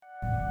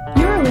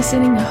are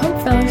listening to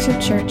Hope Fellowship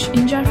Church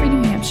in Jaffrey,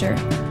 New Hampshire.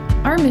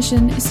 Our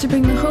mission is to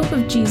bring the hope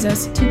of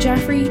Jesus to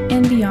Jaffrey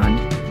and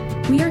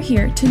beyond. We are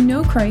here to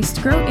know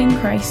Christ, grow in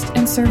Christ,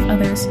 and serve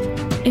others.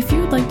 If you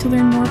would like to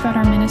learn more about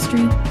our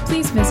ministry,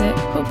 please visit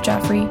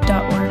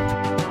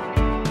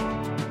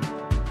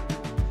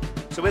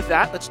hopejaffrey.org. So with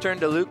that, let's turn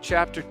to Luke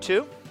chapter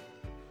 2,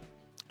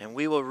 and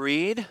we will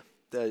read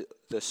the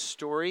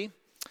story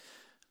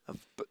of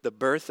the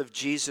birth of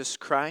Jesus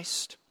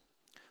Christ.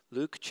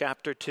 Luke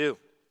chapter 2.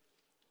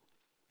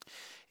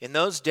 In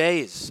those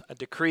days, a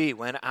decree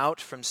went out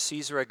from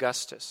Caesar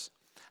Augustus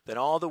that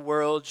all the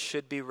world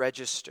should be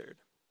registered.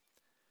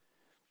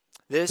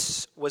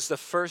 This was the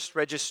first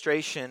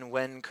registration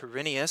when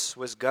Quirinius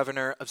was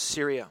governor of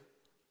Syria.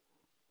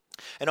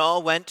 And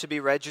all went to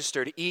be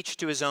registered, each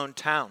to his own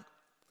town.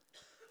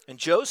 And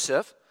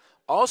Joseph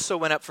also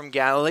went up from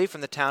Galilee,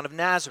 from the town of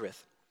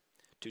Nazareth,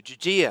 to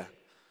Judea,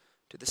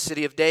 to the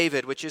city of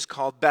David, which is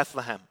called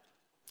Bethlehem,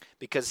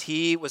 because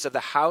he was of the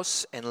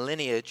house and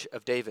lineage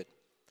of David,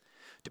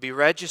 to be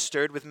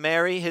registered with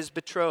Mary, his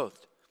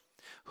betrothed,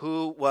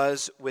 who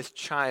was with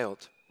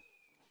child.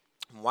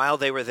 And while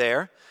they were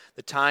there,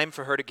 the time came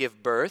for her to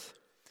give birth.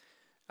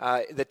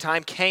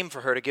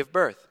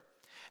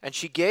 And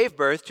she gave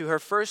birth to her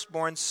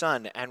firstborn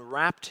son and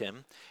wrapped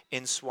him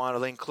in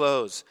swaddling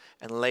clothes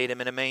and laid him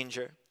in a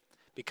manger,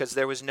 because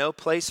there was no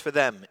place for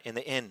them in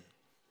the inn.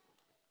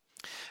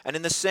 And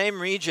in the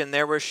same region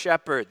there were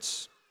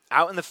shepherds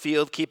out in the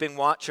field, keeping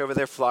watch over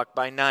their flock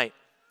by night.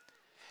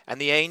 And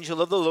the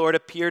angel of the Lord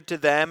appeared to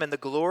them, and the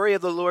glory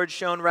of the Lord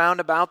shone round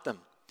about them,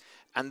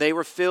 and they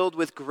were filled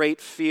with great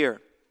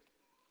fear.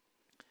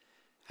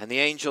 And the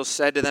angel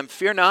said to them,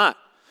 "Fear not,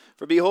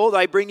 for behold,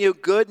 I bring you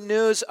good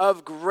news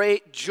of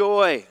great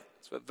joy."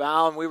 That's what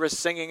Val and we were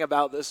singing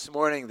about this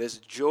morning, this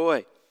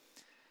joy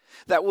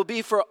that will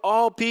be for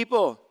all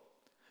people.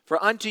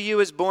 For unto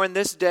you is born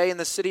this day in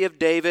the city of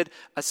David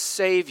a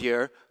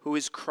Savior, who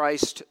is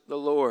Christ the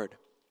Lord.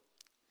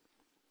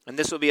 And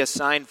this will be a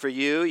sign for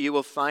you. You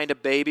will find a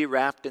baby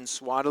wrapped in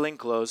swaddling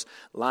clothes,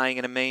 lying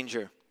in a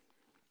manger.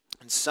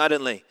 And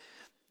suddenly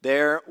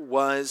there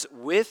was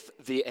with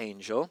the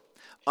angel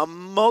a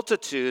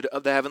multitude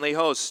of the heavenly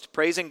host,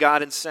 praising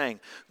God and saying,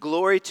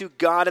 "Glory to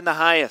God in the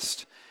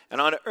highest, and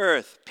on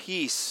earth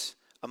peace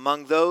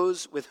among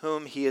those with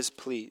whom he is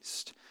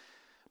pleased."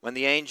 When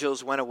the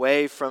angels went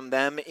away from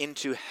them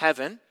into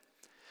heaven,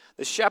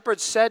 the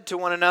shepherds said to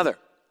one another,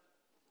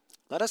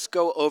 "Let us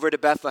go over to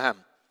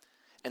Bethlehem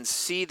and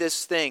see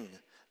this thing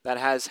that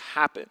has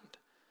happened,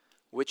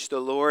 which the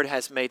Lord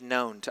has made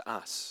known to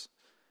us."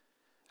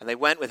 And they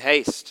went with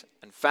haste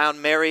and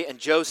found Mary and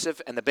Joseph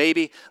and the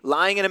baby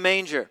lying in a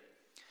manger.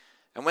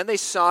 And when they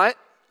saw it,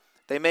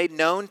 they made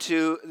known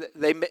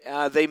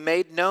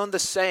the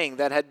saying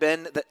that had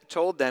been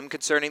told them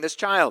concerning this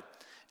child.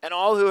 And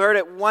all who heard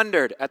it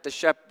wondered at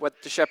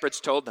what the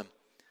shepherds told them.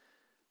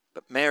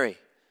 But Mary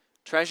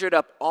treasured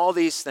up all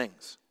these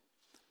things,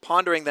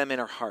 pondering them in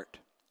her heart.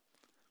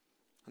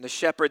 And the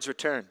shepherds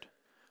returned,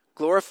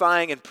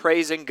 glorifying and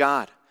praising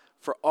God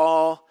for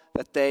all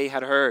that they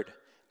had heard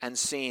and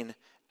seen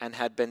and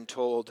had been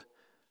told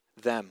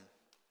them.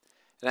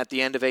 And at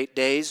the end of 8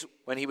 days,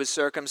 when he was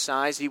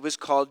circumcised, he was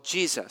called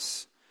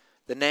Jesus,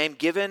 the name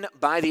given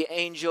by the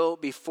angel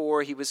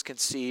before he was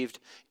conceived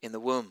in the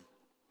womb.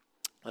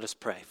 Let us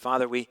pray.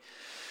 Father, we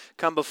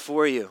come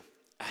before you,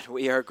 and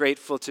we are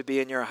grateful to be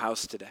in your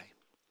house today.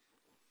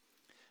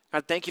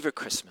 God, thank you for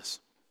Christmas.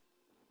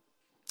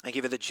 Thank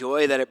you for the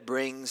joy that it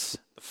brings,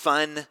 the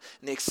fun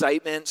and the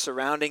excitement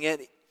surrounding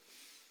it.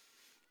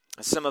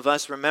 Some of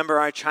us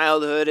remember our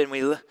childhood, and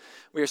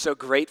we are so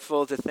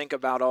grateful to think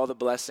about all the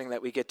blessing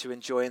that we get to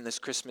enjoy in this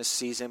Christmas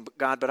season.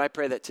 But I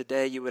pray that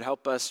today you would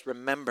help us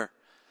remember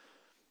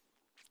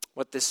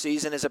what this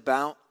season is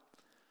about.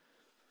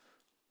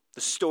 The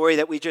story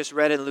that we just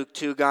read in Luke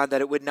 2, God, that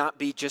it would not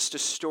be just a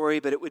story,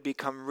 but it would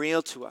become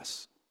real to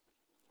us.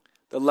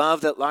 The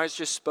love that Lars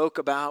just spoke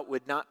about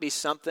would not be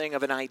something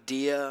of an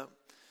idea,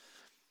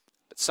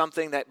 but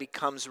something that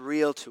becomes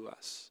real to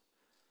us.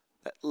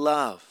 That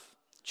love,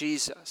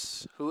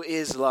 Jesus, who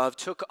is love,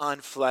 took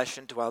on flesh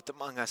and dwelt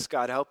among us.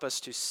 God, help us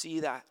to see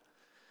that,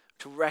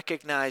 to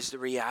recognize the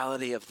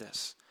reality of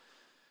this.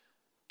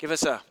 Give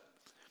us a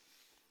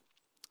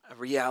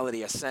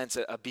reality, a sense,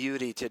 a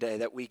beauty today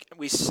that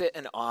we sit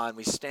in awe and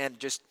we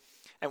stand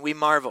and we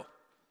marvel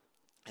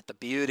at the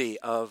beauty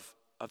of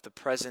the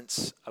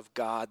presence of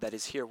God that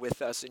is here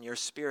with us in your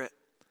Spirit.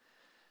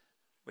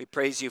 We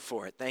praise you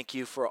for it. Thank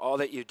you for all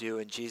that you do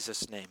in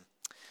Jesus' name.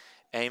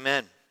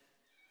 Amen.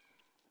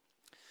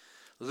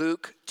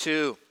 Luke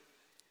 2.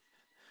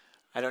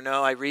 I don't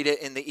know, I read it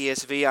in the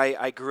ESV.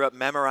 I grew up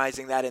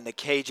memorizing that in the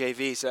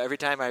KJV, so every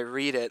time I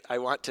read it, I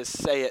want to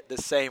say it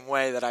the same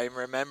way that I'm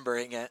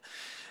remembering it.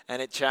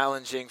 And it's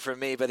challenging for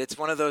me, but it's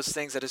one of those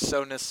things that is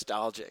so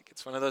nostalgic.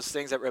 It's one of those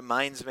things that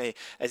reminds me,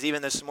 as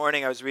even this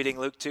morning I was reading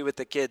Luke 2 with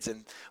the kids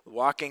and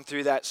walking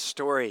through that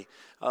story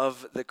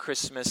of the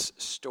Christmas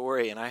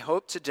story. And I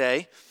hope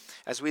today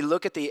as we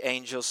look at the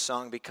angel's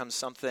song, becomes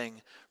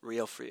something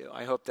real for you.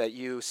 I hope that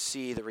you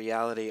see the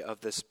reality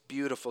of this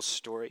beautiful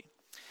story.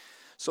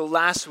 So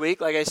last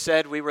week, like I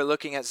said, we were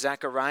looking at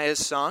Zechariah's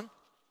song,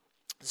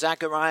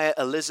 Zechariah,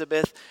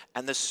 Elizabeth,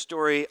 and the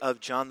story of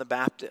John the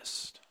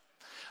Baptist.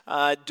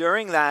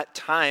 During that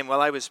time,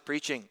 while I was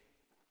preaching,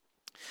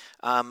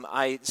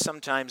 I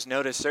sometimes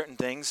notice certain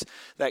things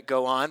that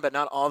go on, but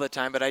not all the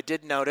time. But I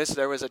did notice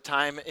there was a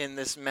time in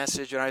this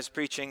message when I was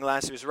preaching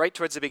last, it was right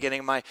towards the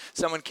beginning,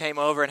 someone came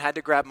over and had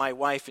to grab my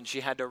wife, and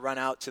she had to run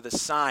out to the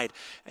side.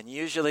 And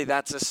usually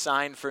that's a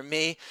sign for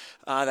me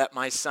that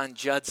my son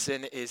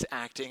Judson is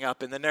acting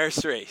up in the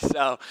nursery. So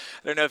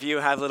I don't know if you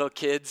have little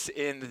kids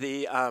in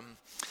the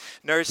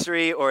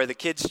nursery or the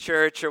kids'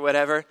 church or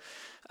whatever.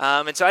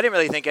 And so I didn't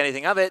really think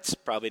anything of it. It's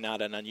probably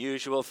not an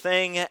unusual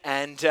thing.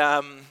 And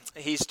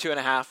he's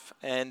 2.5.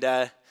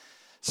 And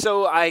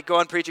so I go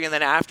on preaching, and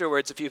then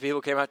afterwards a few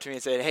people came up to me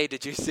and said, "Hey,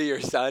 did you see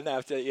your son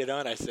after, And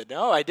I said,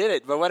 "No, I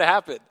didn't. But what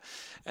happened?"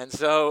 And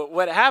so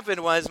what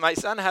happened was my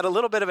son had a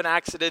little bit of an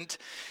accident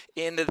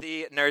in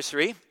the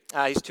nursery.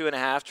 He's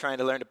 2.5, trying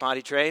to learn to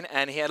potty train.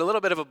 And he had a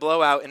little bit of a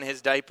blowout in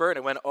his diaper, and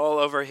it went all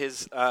over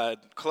his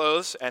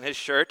clothes and his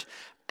shirt,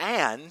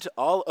 and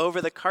all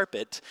over the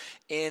carpet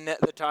in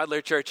the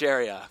toddler church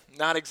area.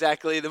 Not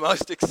exactly the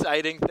most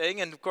exciting thing.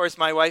 And of course,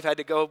 my wife had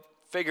to go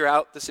figure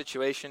out the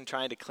situation,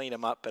 trying to clean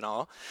him up and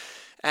all.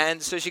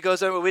 And so she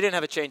goes over. We didn't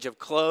have a change of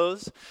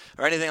clothes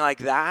or anything like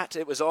that.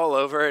 It was all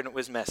over, and it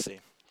was messy.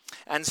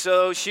 And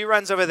so she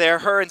runs over there,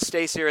 her and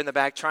Stacy are in the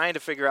back trying to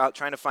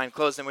find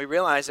clothes. And we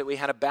realized that we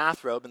had a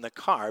bathrobe in the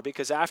car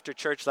because after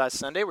church last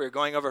Sunday, we were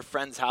going over a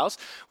friend's house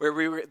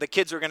where the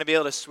kids were going to be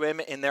able to swim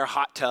in their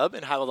hot tub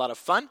and have a lot of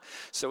fun.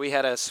 So we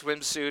had a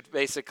swimsuit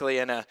basically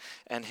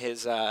and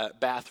his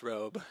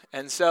bathrobe.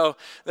 And so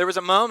there was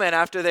a moment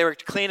after they were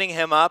cleaning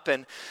him up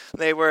and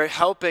they were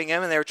helping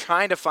him and they were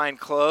trying to find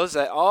clothes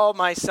that all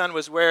my son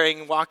was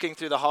wearing walking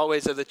through the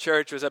hallways of the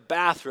church was a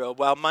bathrobe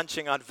while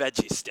munching on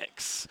veggie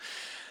sticks.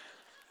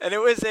 And it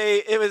was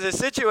a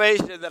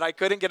situation that I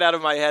couldn't get out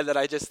of my head that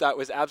I just thought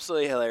was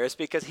absolutely hilarious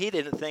because he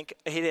didn't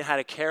have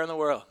a care in the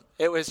world.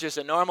 It was just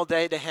a normal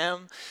day to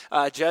him.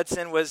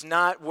 Judson was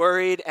not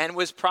worried and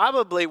was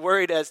probably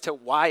worried as to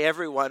why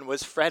everyone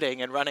was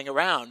fretting and running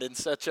around in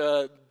such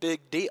a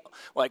big deal.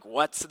 Like,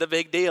 what's the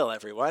big deal,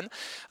 everyone?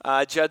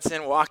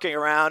 Judson walking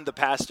around, the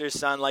pastor's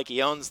son, like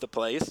he owns the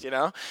place,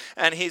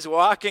 and he's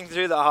walking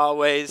through the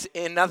hallways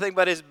in nothing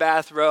but his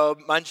bathrobe,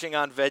 munching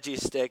on veggie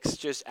sticks,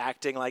 just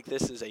acting like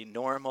this is a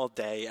normal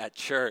day at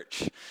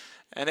church.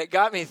 And it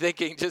got me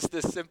thinking, just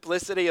the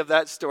simplicity of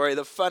that story,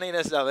 the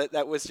funniness of it,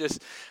 that was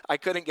just, I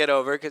couldn't get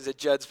over because of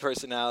Judd's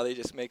personality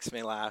just makes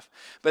me laugh.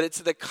 But it's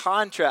the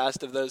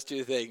contrast of those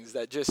two things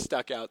that just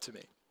stuck out to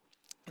me.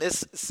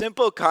 This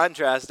simple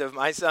contrast of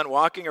my son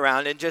walking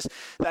around and just,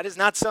 that is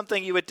not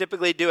something you would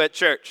typically do at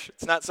church.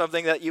 It's not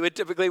something that you would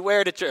typically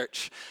wear to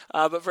church.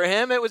 But for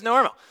him, it was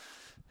normal.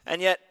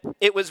 And yet,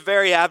 it was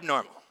very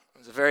abnormal. It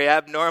was a very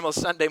abnormal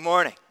Sunday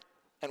morning.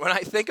 And when I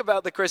think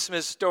about the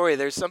Christmas story,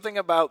 there's something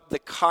about the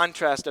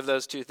contrast of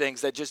those two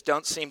things that just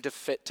don't seem to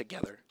fit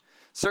together.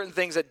 Certain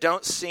things that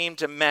don't seem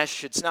to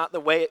mesh. It's not the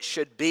way it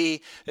should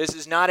be. This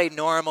is not a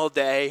normal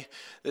day.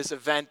 This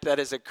event that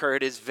has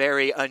occurred is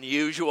very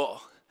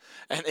unusual.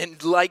 And in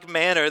like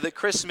manner, the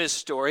Christmas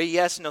story,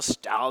 yes,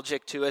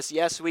 nostalgic to us.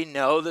 Yes, we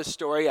know the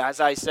story. As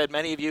I said,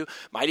 many of you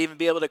might even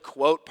be able to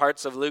quote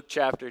parts of Luke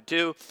chapter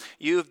 2.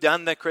 You've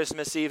done the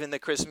Christmas Eve and the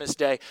Christmas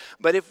Day.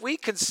 But if we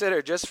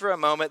consider just for a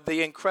moment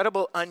the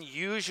incredible,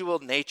 unusual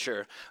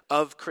nature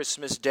of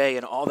Christmas Day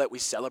and all that we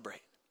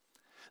celebrate,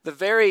 the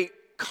very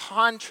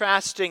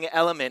contrasting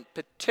element,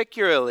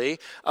 particularly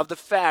of the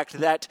fact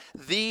that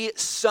the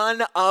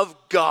Son of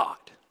God,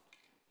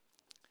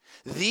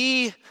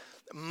 the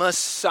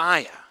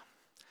Messiah,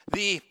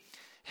 the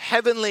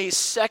heavenly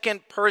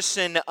second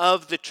person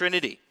of the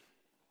Trinity,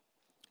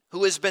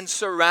 who has been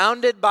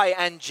surrounded by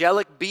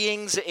angelic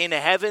beings in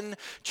heaven,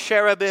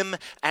 cherubim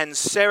and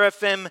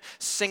seraphim,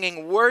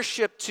 singing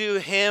worship to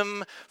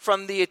him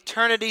from the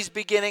eternity's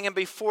beginning and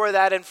before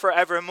that and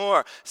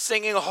forevermore,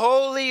 singing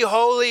holy,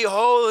 holy,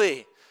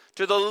 holy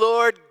to the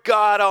Lord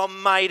God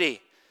Almighty.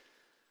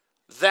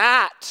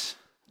 That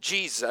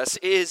Jesus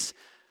is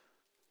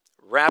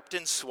wrapped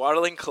in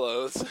swaddling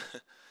clothes,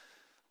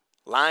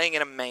 lying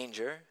in a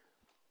manger,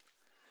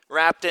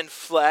 wrapped in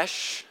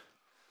flesh,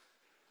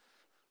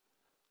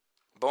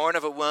 born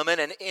of a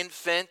woman, an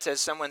infant, as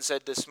someone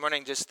said this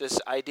morning, just this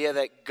idea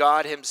that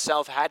God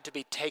himself had to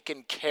be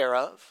taken care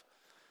of.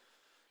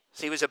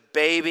 So he was a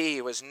baby,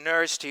 he was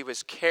nursed, he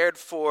was cared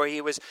for,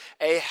 he was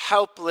a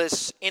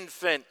helpless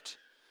infant,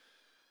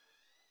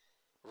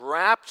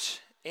 wrapped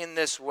in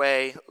this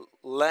way,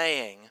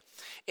 laying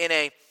in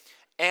a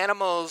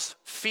animal's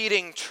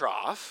feeding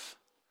trough.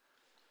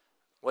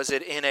 Was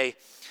it in a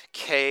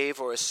cave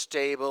or a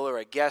stable or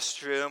a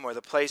guest room or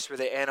the place where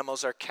the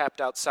animals are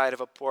kept outside of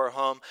a poor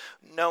home?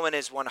 No one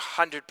is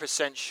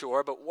 100%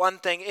 sure, but one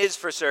thing is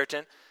for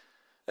certain.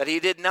 That he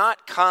did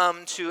not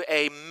come to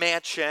a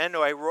mansion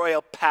or a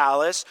royal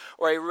palace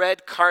or a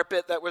red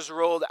carpet that was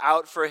rolled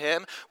out for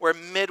him, where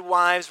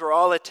midwives were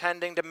all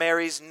attending to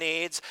Mary's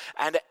needs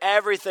and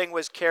everything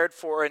was cared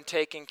for and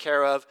taken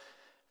care of.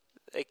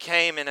 They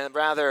came in a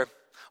rather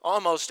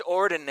almost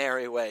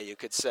ordinary way, you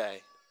could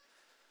say.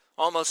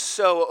 Almost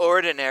so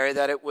ordinary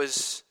that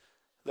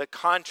the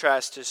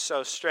contrast is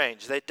so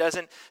strange. It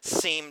doesn't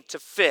seem to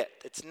fit.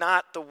 It's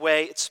not the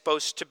way it's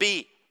supposed to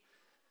be.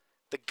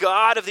 The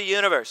God of the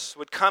universe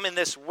would come in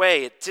this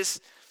way.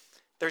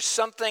 There's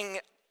something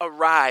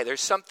awry.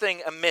 There's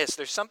something amiss.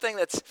 Something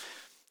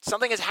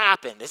has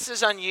happened. This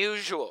is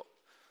unusual.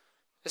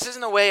 This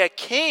isn't the way a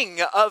king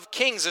of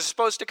kings is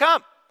supposed to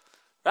come,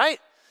 right?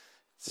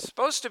 It's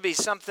supposed to be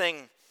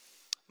something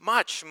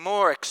much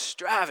more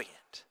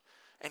extravagant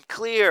and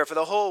clear for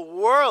the whole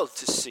world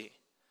to see.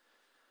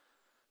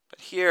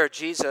 But here,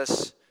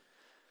 Jesus,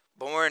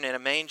 born in a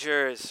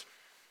manger, is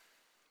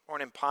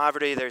born in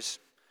poverty. There's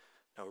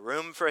no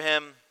room for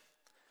him.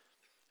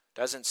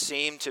 Doesn't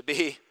seem to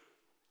be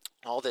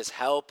all this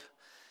help.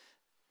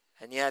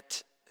 And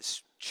yet,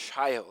 this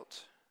child,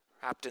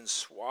 wrapped in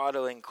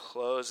swaddling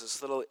clothes,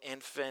 this little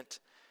infant,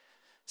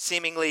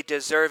 seemingly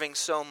deserving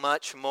so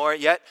much more,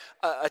 yet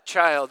a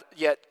child,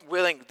 yet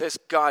this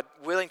God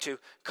willing to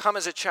come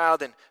as a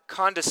child and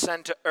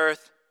condescend to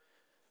earth,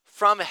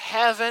 from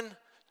heaven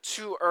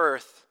to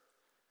earth.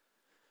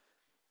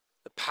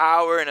 The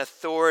power and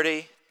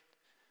authority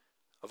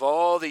of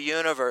all the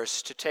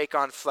universe to take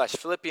on flesh.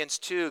 Philippians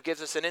 2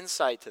 gives us an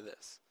insight to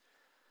this.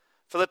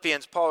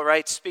 Philippians, Paul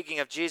writes, speaking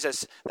of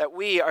Jesus, that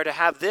we are to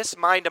have this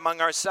mind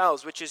among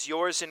ourselves, which is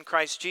yours in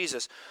Christ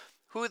Jesus,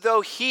 who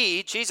though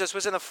Jesus,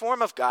 was in the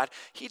form of God,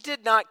 he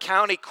did not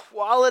count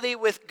equality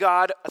with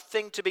God a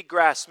thing to be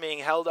grasped, being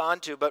held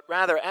onto, but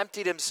rather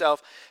emptied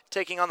himself,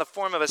 taking on the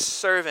form of a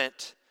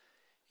servant.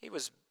 He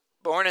was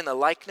born in the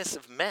likeness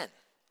of men.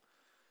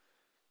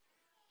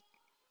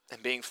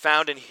 And being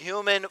found in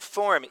human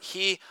form,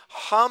 he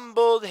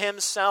humbled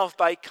himself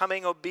by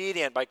becoming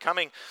obedient, by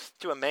coming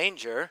to a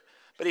manger.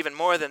 But even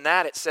more than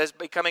that, it says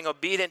becoming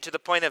obedient to the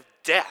point of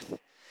death,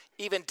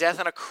 even death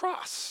on a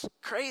cross.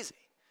 Crazy.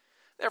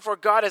 Therefore,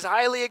 God has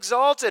highly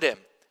exalted him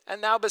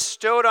and now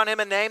bestowed on him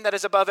a name that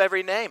is above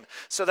every name,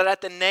 so that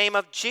at the name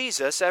of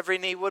Jesus every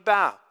knee would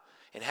bow.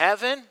 In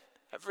heaven,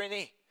 every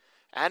knee,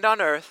 and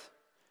on earth,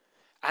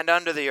 and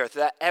under the earth,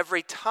 that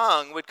every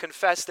tongue would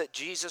confess that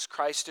Jesus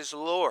Christ is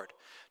Lord,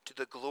 to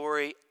the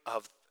glory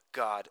of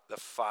God the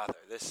Father.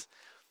 This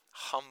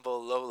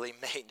humble, lowly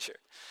manger,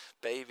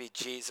 baby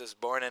Jesus,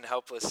 born in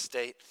helpless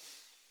state,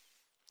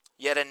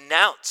 yet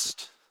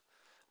announced,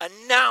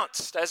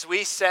 as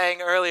we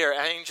sang earlier,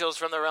 angels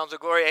from the realms of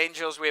glory,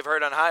 angels we have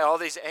heard on high, all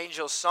these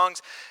angel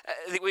songs,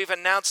 we've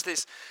announced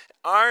these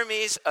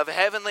armies of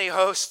heavenly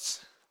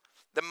hosts,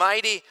 the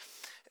mighty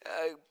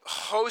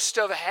host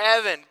of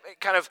heaven. It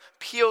kind of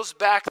peels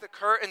back the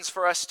curtains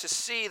for us to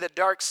see. The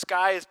dark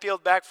sky is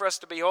peeled back for us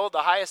to behold. The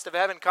highest of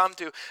heaven come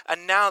to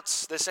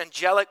announce. This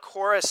angelic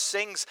chorus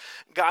sings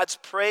God's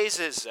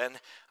praises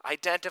and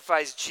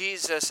identifies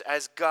Jesus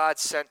as God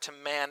sent to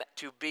man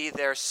to be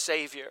their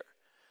Savior.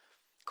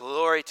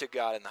 Glory to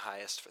God in the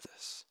highest for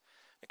this.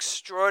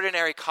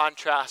 Extraordinary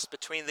contrast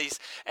between these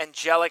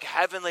angelic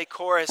heavenly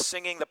chorus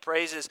singing the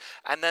praises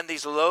and then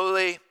these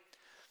lowly,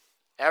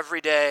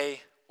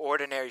 everyday,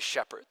 ordinary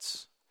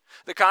shepherds.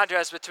 The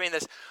contrast between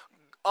this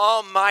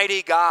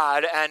almighty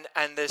God and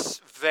this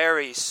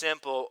very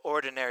simple,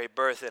 ordinary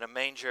birth in a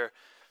manger,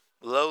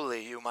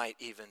 lowly, you might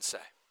even say.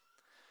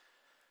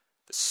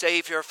 The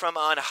Savior from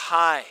on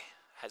high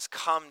has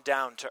come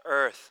down to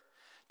earth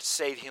to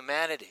save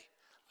humanity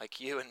like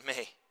you and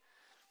me.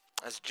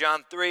 As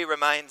John 3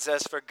 reminds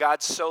us, for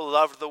God so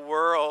loved the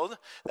world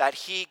that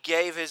he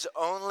gave his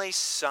only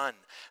Son,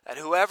 that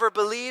whoever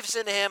believes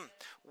in him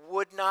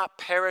would not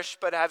perish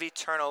but have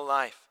eternal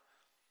life.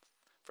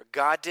 For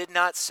God did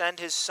not send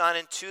his Son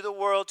into the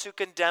world to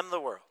condemn the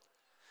world,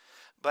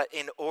 but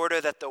in order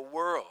that the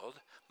world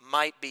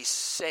might be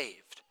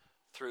saved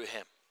through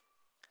him.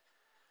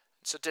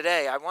 So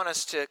today, I want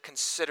us to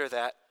consider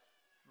that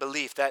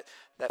belief, that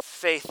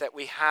faith that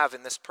we have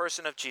in this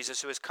person of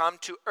Jesus who has come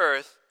to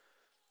earth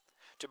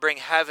to bring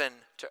heaven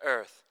to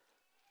earth,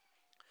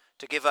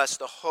 to give us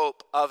the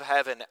hope of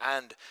heaven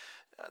and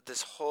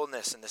this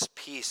wholeness and this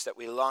peace that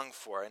we long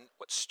for. And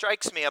what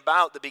strikes me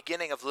about the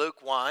beginning of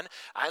Luke 1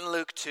 and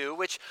Luke 2,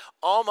 which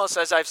almost,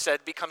 as I've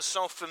said, becomes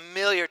so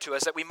familiar to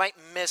us that we might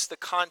miss the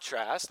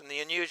contrast and the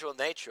unusual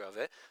nature of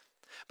it.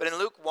 But in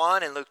Luke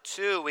 1 and Luke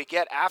 2, we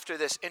get after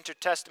this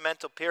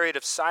intertestamental period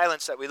of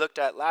silence that we looked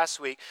at last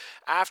week,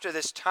 after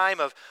this time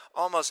of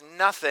almost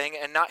nothing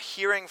and not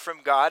hearing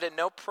from God and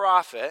no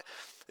prophet,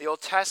 the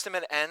Old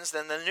Testament ends,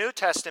 then the New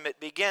Testament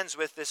begins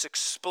with this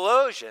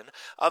explosion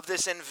of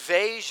this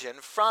invasion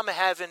from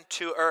heaven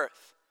to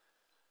earth.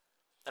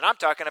 And I'm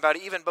talking about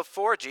even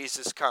before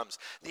Jesus comes,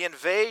 the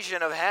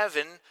invasion of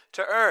heaven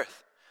to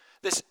earth.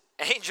 This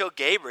angel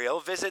Gabriel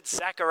visits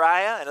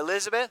Zechariah and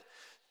Elizabeth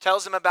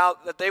tells them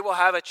about that they will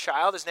have a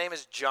child. His name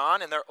is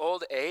John. In their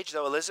old age,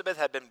 though Elizabeth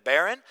had been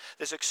barren,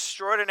 this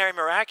extraordinary,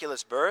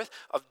 miraculous birth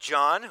of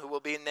John, who will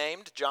be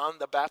named John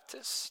the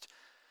Baptist.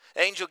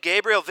 Angel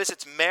Gabriel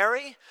visits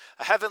Mary.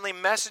 A heavenly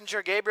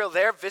messenger, Gabriel,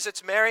 there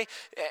visits Mary.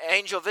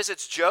 Angel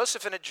visits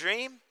Joseph in a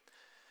dream.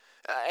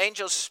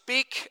 Angels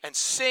speak and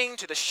sing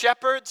to the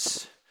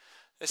shepherds.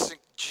 This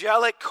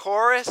angelic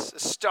chorus. A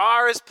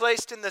star is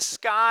placed in the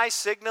sky,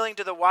 signaling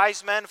to the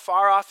wise men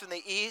far off in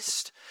the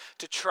east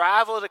to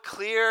travel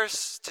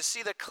to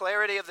see the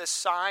clarity of this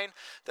sign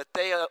that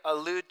they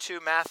allude to,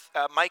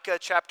 Micah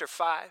chapter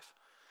 5.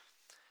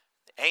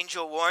 The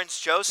angel warns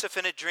Joseph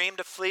in a dream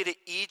to flee to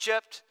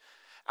Egypt,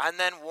 and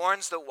then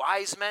warns the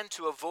wise men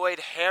to avoid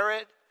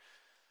Herod.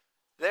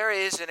 There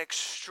is an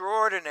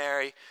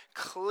extraordinary,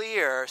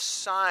 clear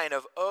sign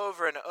of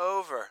over and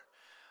over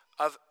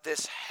of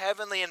this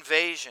heavenly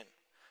invasion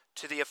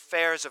to the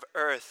affairs of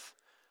earth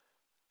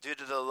due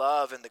to the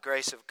love and the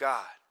grace of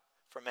God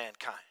for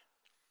mankind.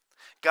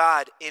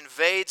 God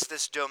invades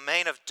this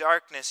domain of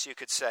darkness, you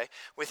could say,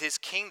 with his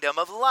kingdom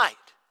of light.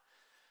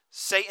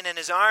 Satan and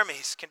his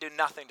armies can do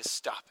nothing to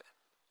stop it.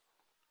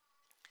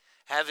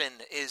 Heaven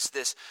is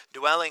this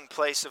dwelling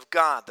place of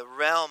God, the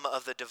realm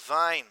of the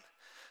divine,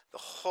 the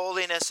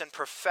holiness and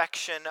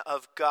perfection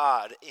of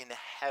God in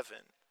heaven.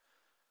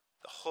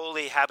 The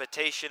holy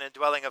habitation and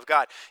dwelling of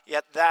God.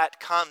 Yet that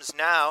comes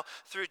now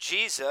through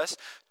Jesus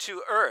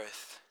to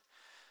earth.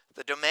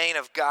 The domain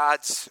of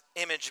God's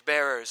image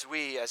bearers,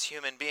 we as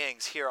human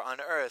beings here on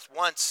earth.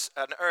 Once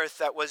an earth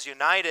that was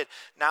united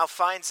now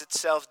finds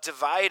itself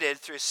divided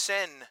through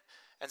sin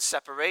and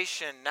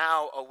separation,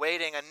 now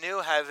awaiting a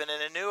new heaven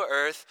and a new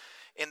earth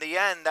in the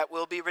end that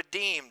will be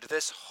redeemed.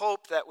 This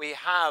hope that we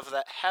have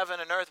that heaven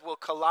and earth will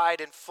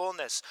collide in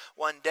fullness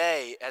one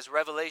day, as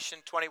Revelation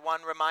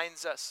 21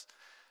 reminds us,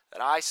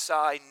 that I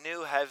saw a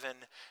new heaven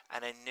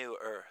and a new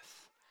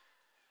earth.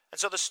 And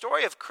so the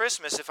story of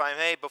Christmas, if I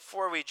may,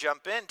 before we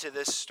jump into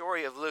this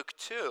story of Luke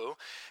 2,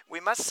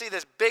 we must see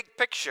this big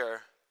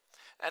picture.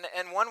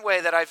 And one way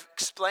that I've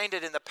explained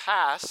it in the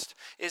past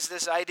is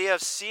this idea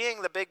of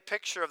seeing the big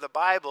picture of the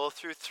Bible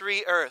through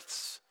three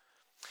earths.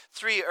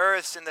 Three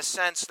earths in the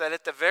sense that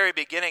at the very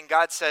beginning,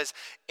 God says,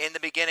 in the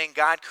beginning,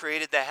 God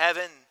created the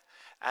heaven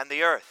and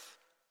the earth.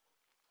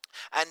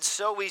 And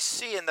so we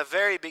see in the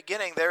very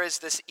beginning, there is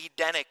this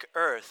Edenic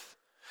earth,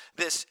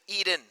 this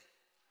Eden,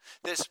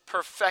 this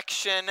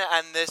perfection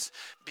and this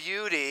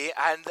beauty,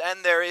 and then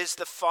there is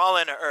the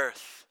fallen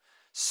earth,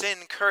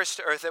 sin-cursed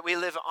earth that we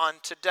live on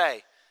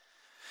today.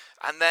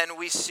 And then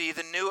we see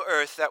the new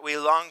earth that we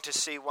long to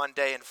see one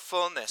day in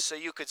fullness. So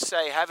you could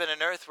say heaven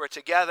and earth were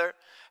together,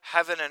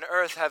 heaven and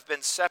earth have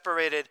been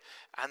separated,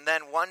 and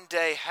then one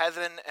day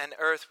heaven and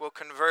earth will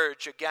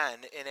converge again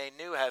in a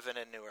new heaven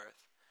and new earth.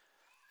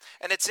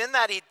 And it's in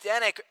that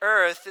Edenic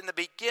earth in the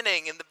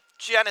beginning, in the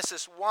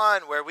Genesis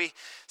 1, where we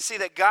see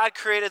that God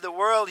created the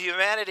world,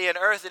 humanity, and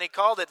earth, and he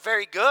called it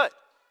very good.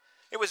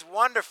 It was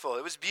wonderful.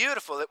 It was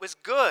beautiful. It was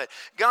good.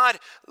 God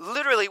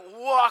literally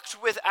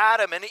walked with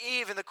Adam and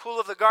Eve in the cool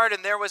of the garden.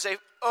 There was an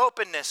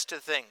openness to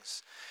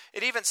things.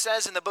 It even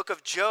says in the book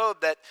of Job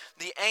that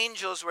the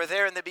angels were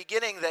there in the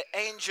beginning. The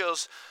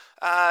angels,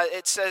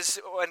 it says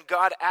when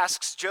God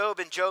asks Job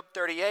in Job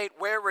 38,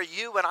 where were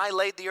you when I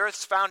laid the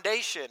earth's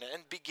foundation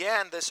and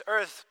began this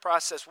earth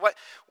process?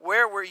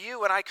 Where were you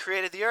when I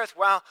created the earth?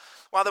 While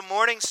the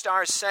morning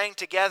stars sang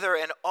together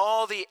and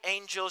all the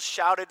angels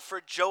shouted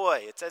for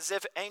joy. It's as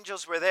if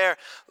angels were there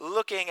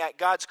looking at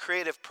God's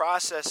creative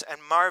process and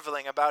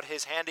marveling about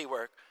his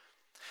handiwork.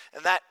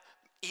 And that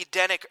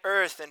Edenic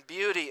earth and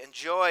beauty and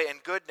joy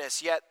and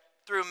goodness, yet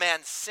through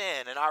man's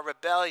sin and our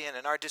rebellion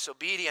and our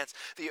disobedience,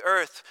 the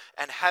earth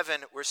and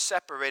heaven were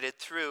separated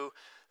through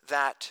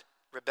that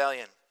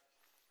rebellion.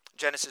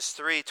 Genesis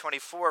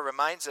 3:24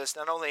 reminds us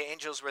not only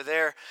angels were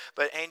there,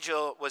 but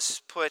angel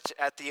was put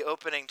at the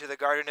opening to the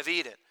Garden of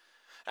Eden.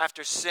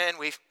 After sin,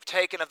 we've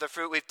taken of the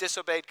fruit, we've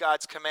disobeyed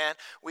God's command.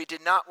 We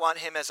did not want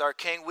him as our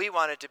king. We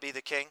wanted to be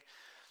the king.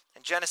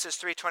 And Genesis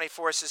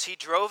 3:24 says, he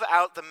drove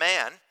out the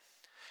man,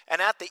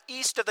 and at the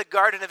east of the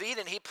Garden of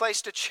Eden, he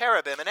placed a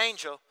cherubim, an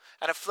angel,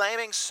 and a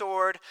flaming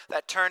sword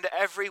that turned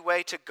every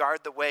way to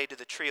guard the way to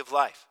the tree of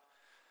life.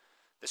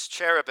 This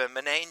cherubim,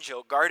 an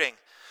angel guarding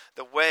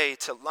the way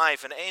to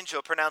life, an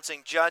angel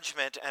pronouncing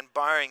judgment and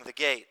barring the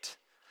gate.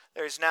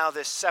 There's now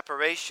this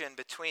separation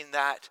between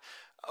that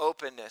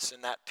openness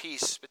and that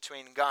peace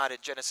between God.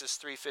 And Genesis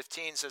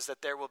 3:15 says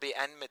that there will be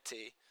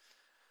enmity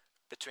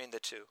between the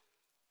two.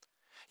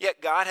 Yet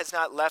God has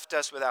not left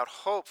us without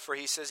hope, for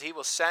he says he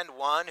will send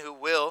one who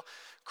will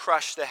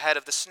crush the head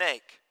of the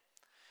snake.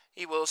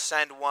 He will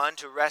send one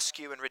to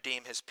rescue and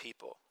redeem his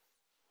people.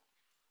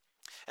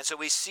 And so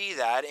we see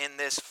that in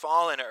this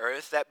fallen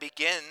earth that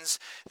begins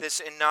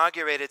this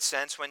inaugurated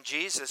sense when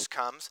Jesus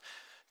comes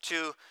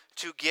to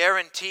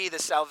guarantee the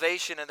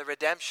salvation and the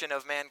redemption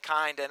of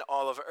mankind and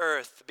all of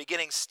earth. The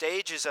beginning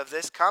stages of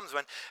this comes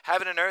when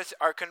heaven and earth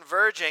are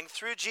converging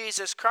through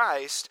Jesus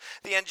Christ.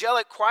 The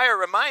angelic choir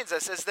reminds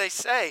us, as they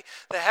say,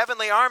 the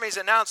heavenly armies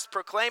announced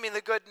proclaiming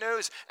the good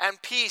news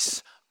and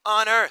peace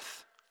on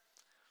earth.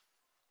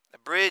 The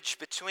bridge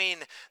between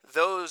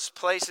those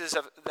places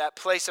of that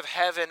place of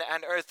heaven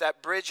and earth,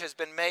 that bridge has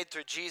been made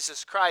through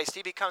Jesus Christ.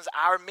 He becomes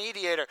our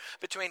mediator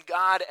between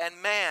God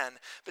and man,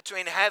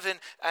 between heaven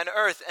and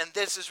earth. And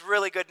this is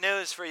really good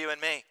news for you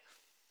and me.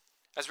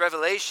 As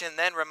Revelation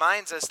then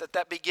reminds us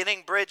that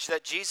beginning bridge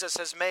that Jesus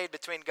has made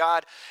between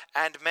God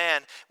and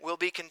man will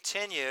be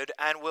continued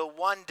and will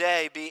one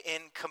day be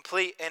in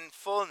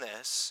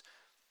fullness.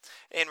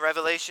 In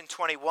Revelation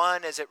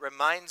 21, as it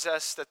reminds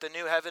us that the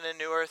new heaven and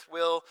new earth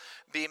will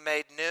be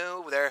made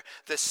new, there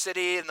the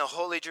city and the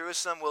holy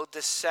Jerusalem will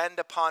descend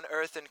upon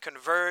earth and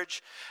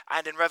converge.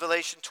 And in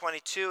Revelation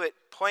 22, it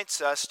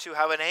points us to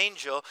how an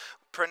angel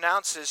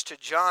pronounces to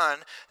John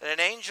that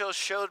an angel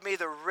showed me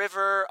the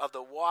river of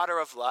the water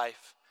of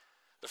life.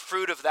 The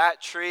fruit of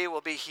that tree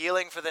will be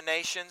healing for the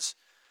nations.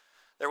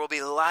 There will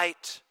be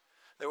light.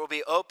 There will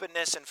be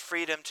openness and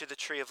freedom to the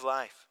tree of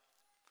life.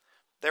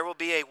 There will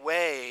be a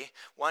way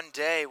one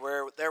day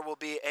where there will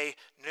be a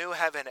new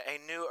heaven,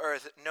 a new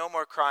earth, no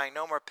more crying,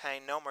 no more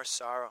pain, no more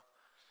sorrow.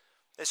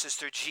 This is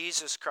through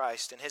Jesus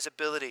Christ and his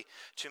ability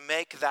to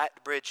make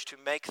that bridge, to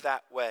make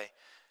that way.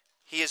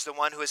 He is the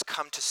one who has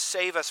come to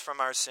save us from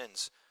our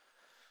sins,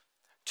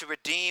 to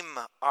redeem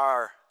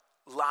our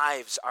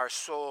lives, our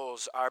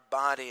souls, our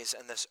bodies,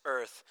 and this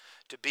earth,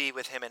 to be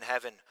with him in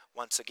heaven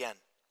once again.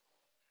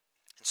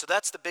 And so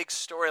that's the big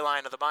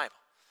storyline of the Bible.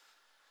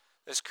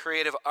 This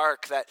creative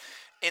arc that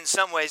in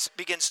some ways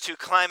begins to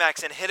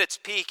climax and hit its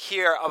peak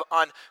here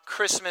on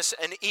Christmas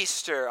and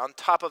Easter on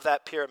top of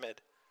that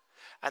pyramid.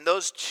 And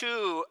those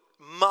two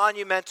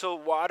monumental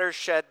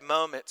watershed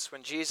moments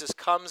when Jesus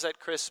comes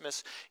at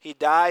Christmas, he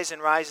dies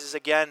and rises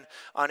again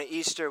on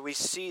Easter, we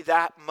see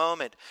that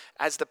moment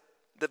as the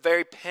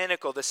very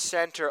pinnacle, the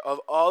center of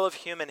all of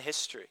human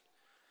history.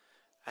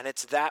 And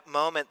it's that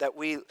moment that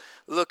we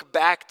look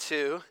back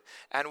to,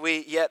 and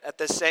we yet at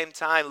the same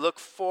time look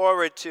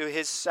forward to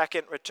his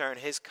second return,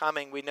 his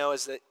coming, we know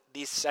as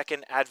the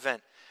second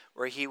advent,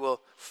 where he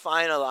will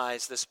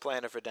finalize this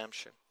plan of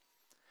redemption.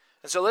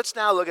 And so let's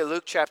now look at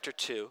Luke chapter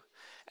 2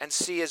 and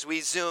see as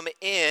we zoom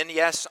in,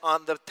 yes,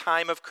 on the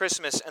time of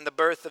Christmas and the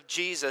birth of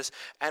Jesus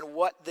and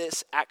what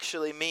this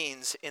actually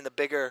means in the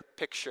bigger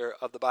picture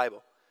of the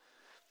Bible.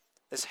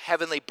 This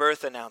heavenly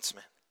birth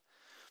announcement.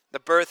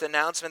 The birth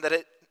announcement that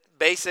a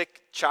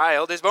basic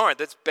child is born.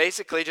 That's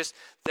basically just,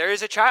 there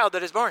is a child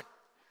that is born.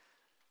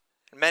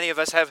 And many of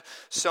us have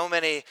so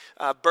many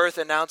birth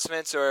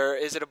announcements, or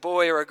is it a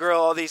boy or a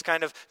girl, all these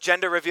kind of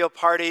gender reveal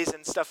parties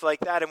and stuff like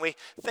that. And we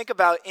think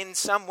about, in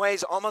some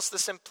ways, almost the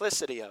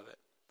simplicity of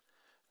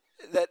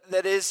it.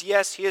 That is,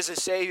 yes, he is a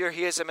Savior,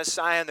 he is a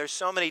Messiah, and there's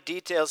so many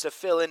details to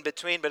fill in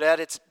between, but at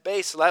its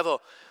base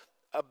level,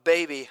 a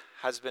baby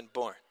has been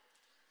born.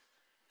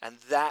 And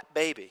that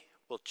baby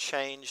will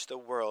change the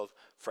world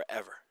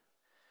forever.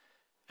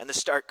 And the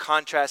stark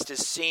contrast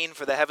is seen,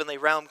 for the heavenly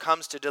realm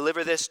comes to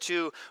deliver this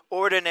to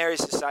ordinary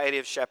society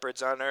of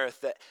shepherds on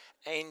earth, the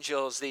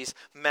angels, these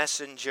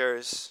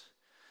messengers.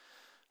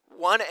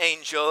 One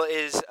angel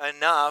is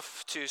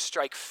enough to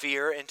strike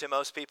fear into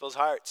most people's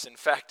hearts. In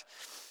fact,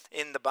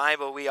 in the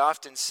Bible, we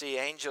often see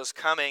angels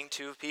coming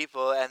to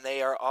people, and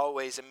they are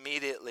always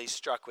immediately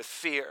struck with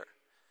fear.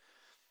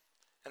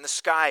 And the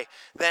sky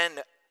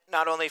then,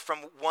 not only from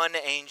one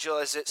angel,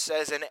 as it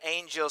says, an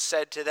angel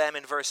said to them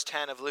in verse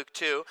 10 of Luke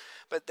 2,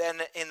 but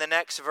then in the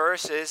next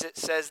verses it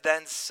says,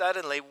 then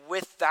suddenly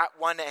with that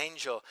one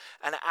angel,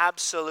 an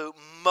absolute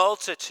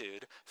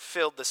multitude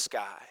filled the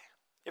sky.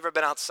 You ever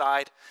been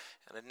outside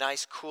on a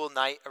nice cool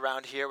night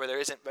around here where there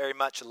isn't very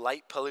much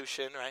light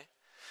pollution, right?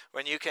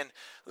 When you can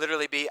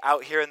literally be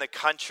out here in the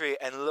country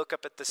and look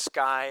up at the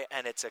sky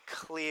and it's a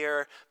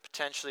clear,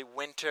 potentially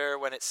winter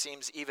when it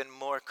seems even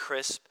more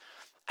crisp,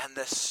 and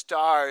the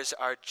stars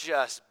are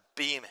just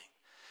beaming.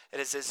 It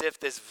is as if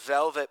this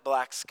velvet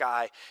black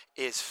sky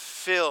is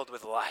filled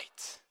with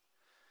light.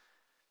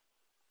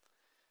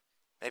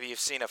 Maybe you've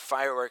seen a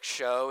fireworks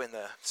show in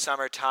the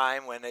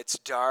summertime when it's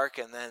dark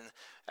and then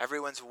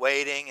everyone's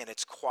waiting and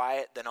it's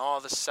quiet. Then all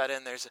of a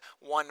sudden there's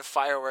one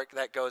firework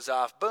that goes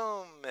off.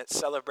 Boom! It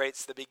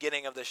celebrates the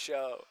beginning of the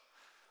show.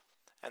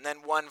 And then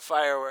one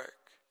firework.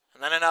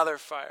 And then another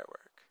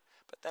firework.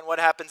 But then what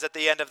happens at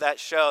the end of that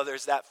show?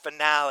 There's that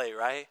finale,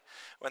 right?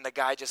 When the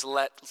guy just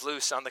let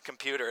loose on the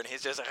computer and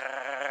he's just,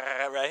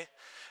 right?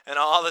 And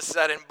all of a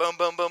sudden, boom,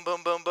 boom, boom,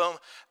 boom, boom, boom.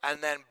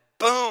 And then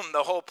boom,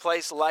 the whole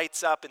place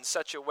lights up in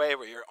such a way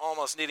where you're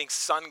almost needing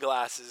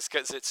sunglasses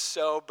because it's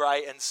so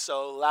bright and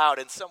so loud.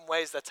 In some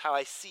ways, that's how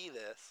I see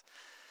this.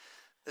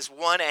 This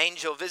one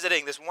angel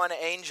visiting, this one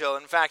angel.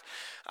 In fact,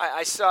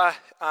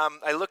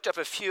 I looked up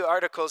a few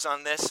articles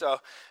on this. So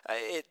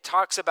it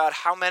talks about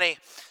how many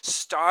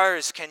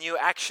stars can you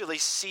actually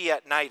see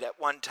at night at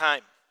one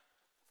time.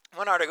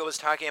 One article was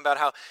talking about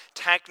how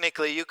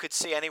technically you could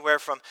see anywhere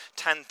from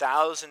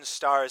 10,000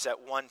 stars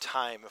at one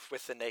time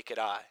with the naked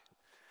eye.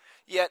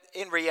 Yet,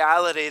 in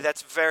reality,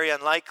 that's very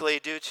unlikely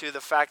due to the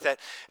fact that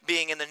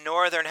being in the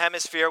northern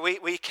hemisphere,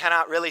 we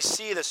cannot really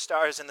see the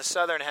stars in the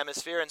southern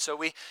hemisphere. And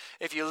so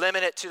if you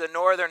limit it to the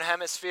northern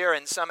hemisphere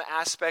and some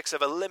aspects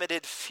of a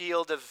limited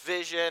field of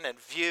vision and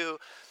view,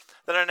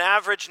 that on an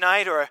average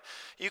night, or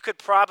you could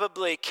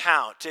probably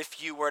count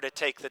if you were to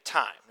take the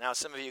time. Now,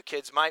 some of you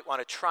kids might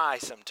want to try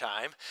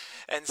sometime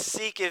and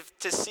see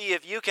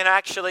if you can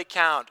actually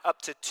count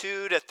up to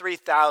 2,000 to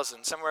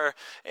 3,000. Somewhere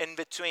in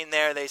between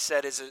there, they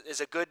said,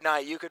 is a good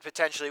night. You could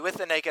potentially, with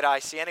the naked eye,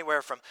 see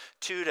anywhere from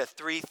 2,000 to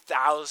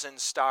 3,000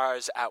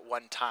 stars at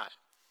one time.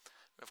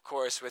 Of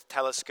course, with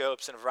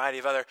telescopes and a variety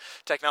of other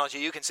technology,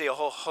 you can see a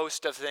whole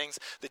host of things.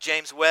 The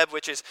James Webb,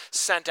 which is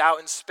sent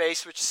out in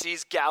space, which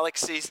sees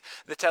galaxies.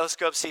 The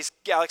telescope sees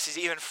galaxies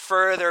even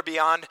further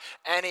beyond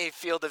any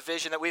field of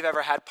vision that we've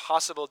ever had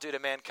possible due to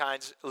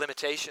mankind's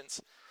limitations.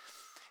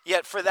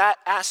 Yet for that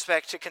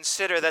aspect to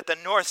consider that the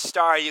North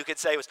Star, you could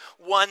say, was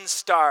one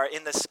star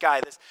in the sky,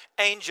 this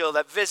angel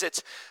that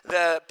visits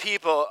the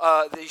people,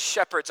 these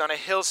shepherds on a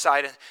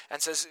hillside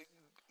and says,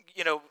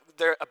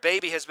 a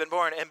baby has been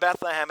born in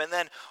Bethlehem, and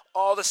then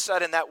all of a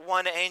sudden that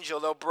one angel,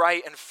 though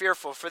bright and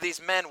fearful, for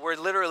these men were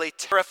literally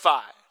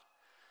terrified.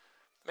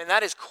 I mean,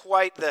 that is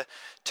quite the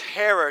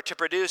terror to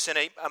produce in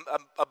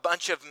a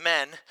bunch of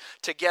men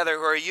together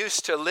who are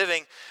used to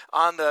living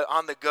on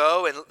the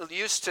go and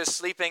used to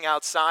sleeping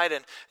outside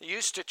and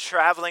used to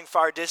traveling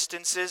far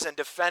distances and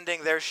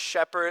defending their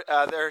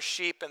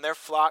sheep and their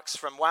flocks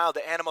from wild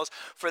animals.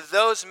 For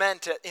those men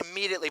to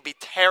immediately be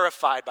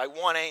terrified by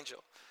one angel.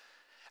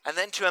 And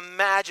then to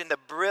imagine the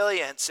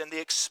brilliance and the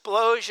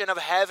explosion of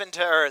heaven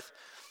to earth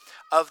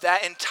of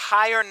that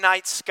entire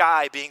night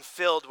sky being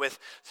filled with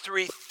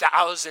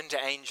 3,000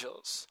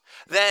 angels.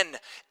 Then,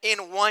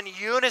 in one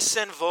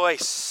unison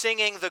voice,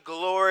 singing the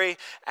glory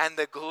and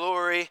the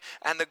glory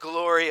and the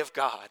glory of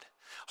God.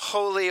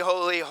 Holy,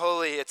 holy,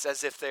 holy, it's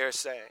as if they're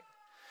saying.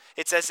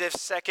 It's as if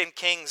 2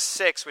 Kings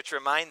 6, which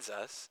reminds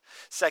us,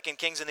 2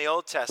 Kings in the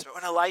Old Testament,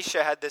 when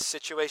Elisha had this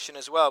situation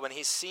as well, when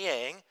he's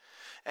seeing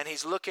and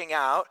he's looking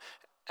out,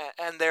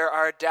 and there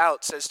are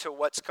doubts as to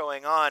what's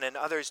going on, and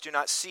others do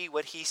not see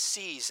what he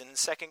sees. In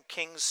 2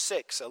 Kings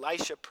 6,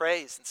 Elisha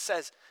prays and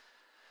says,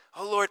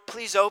 "Oh Lord,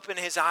 please open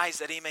his eyes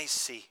that he may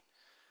see."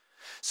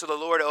 So the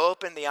Lord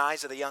opened the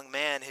eyes of the young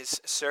man, his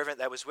servant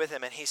that was with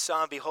him, and he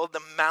saw, and behold, the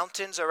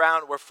mountains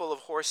around were full of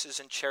horses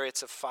and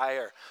chariots of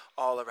fire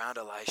all around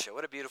Elisha.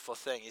 What a beautiful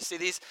thing. You see,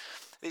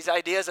 these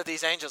ideas of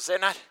these angels, they're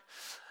not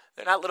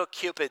little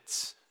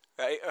cupids.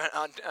 Right?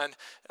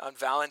 On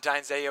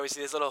Valentine's Day, you always see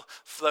this little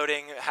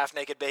floating,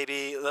 half-naked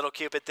baby, little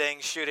Cupid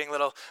thing, shooting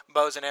little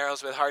bows and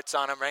arrows with hearts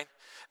on them, right?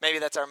 Maybe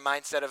that's our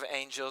mindset of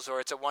angels, or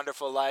It's a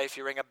Wonderful Life.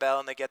 You ring a bell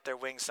and they get their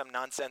wings, some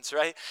nonsense,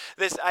 right?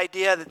 This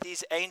idea that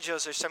these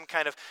angels are some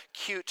kind of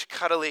cute,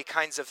 cuddly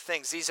kinds of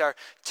things. These are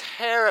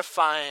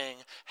terrifying,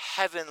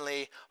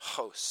 heavenly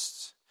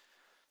hosts.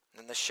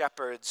 And the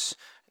shepherds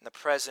in the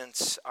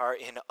presence are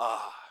in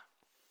awe.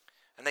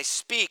 And they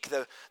speak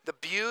the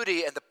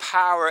beauty and the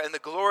power and the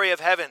glory of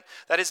heaven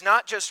that is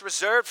not just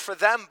reserved for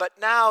them, but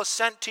now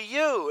sent to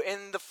you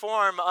in the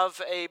form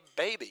of a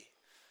baby,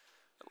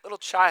 a little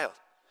child.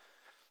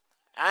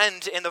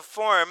 And in the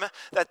form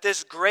that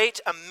this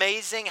great,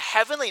 amazing,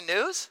 heavenly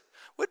news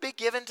would be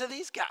given to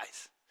these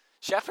guys,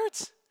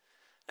 shepherds.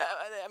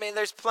 I mean,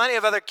 there's plenty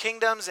of other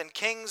kingdoms and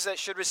kings that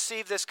should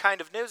receive this kind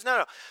of news.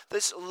 No.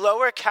 This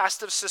lower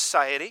caste of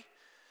society,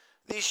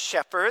 these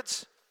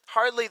shepherds,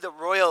 hardly the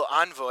royal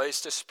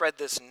envoys to spread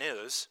this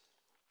news.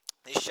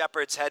 These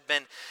shepherds had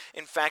been,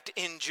 in fact,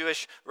 in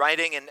Jewish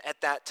writing, and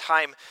at that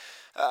time,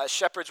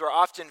 shepherds were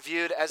often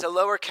viewed as a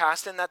lower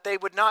caste in that they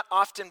would not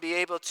often be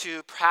able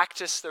to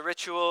practice the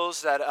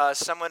rituals that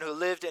someone who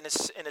lived in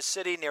a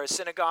city near a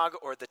synagogue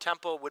or the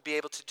temple would be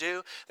able to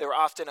do. They were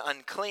often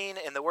unclean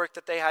in the work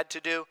that they had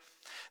to do.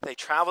 They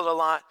traveled a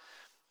lot.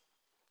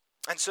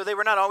 And so they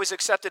were not always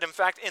accepted. In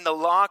fact, in the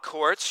law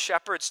courts,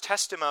 shepherds'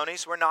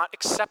 testimonies were not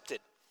accepted.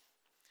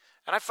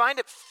 And I find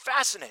it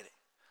fascinating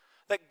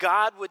that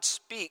God would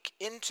speak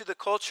into the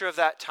culture of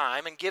that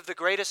time and give the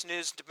greatest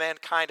news to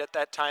mankind at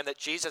that time, that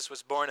Jesus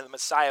was born and the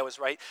Messiah was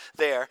right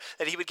there,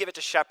 that he would give it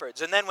to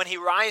shepherds. And then when he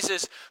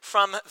rises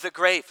from the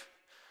grave,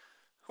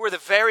 who were the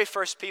very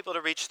first people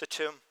to reach the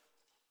tomb?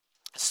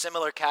 A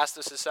similar caste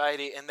of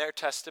society in their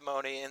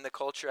testimony in the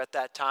culture at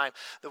that time.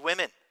 The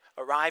women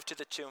arrive to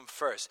the tomb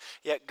first.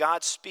 Yet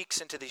God speaks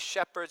into these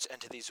shepherds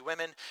and to these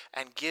women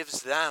and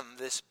gives them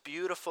this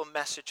beautiful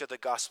message of the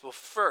gospel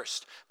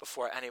first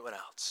before anyone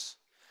else.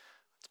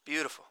 It's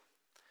beautiful.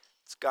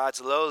 It's God's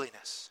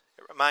lowliness.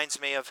 It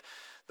reminds me of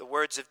the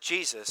words of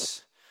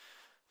Jesus,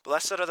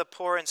 "Blessed are the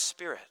poor in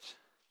spirit,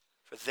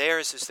 for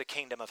theirs is the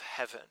kingdom of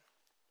heaven.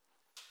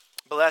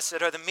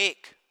 Blessed are the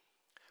meek,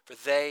 for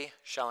they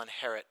shall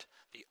inherit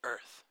the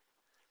earth."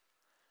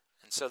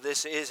 So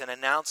this is an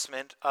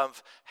announcement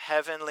of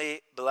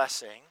heavenly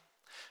blessing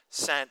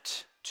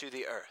sent to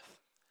the earth.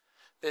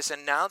 This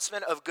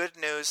announcement of good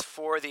news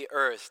for the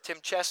earth.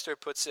 Tim Chester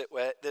puts it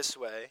this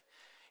way.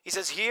 He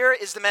says, "Here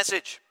is the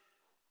message.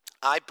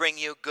 I bring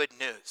you good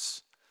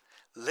news."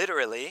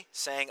 Literally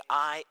saying,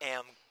 I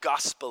am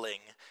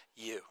gospeling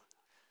you.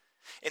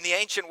 In the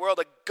ancient world,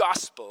 a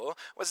gospel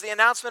was the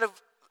announcement of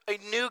a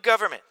new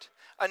government.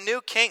 A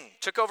new king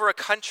took over a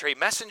country.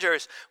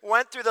 Messengers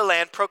went through the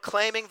land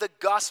proclaiming the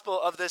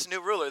gospel of this new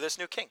ruler, this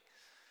new king.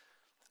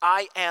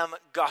 I am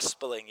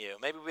gospeling you.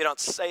 Maybe we don't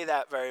say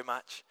that very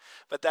much,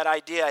 but that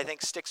idea I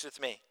think sticks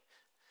with me.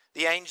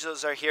 The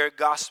angels are here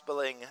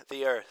gospeling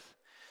the earth,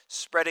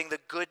 spreading the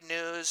good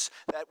news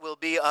that will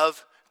be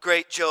of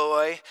great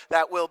joy,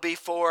 that will be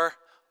for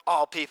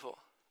all people.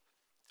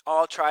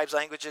 All tribes,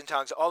 languages, and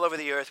tongues all over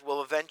the earth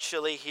will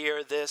eventually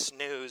hear this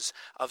news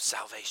of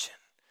salvation.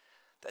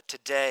 That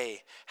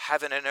today,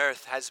 heaven and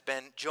earth has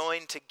been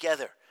joined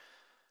together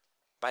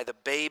by the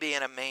baby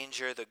in a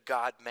manger, the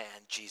God-man,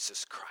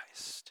 Jesus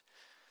Christ.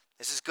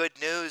 This is good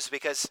news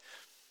because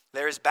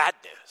there is bad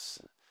news.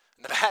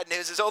 And the bad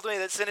news is ultimately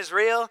that sin is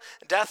real,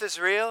 death is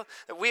real,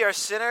 that we are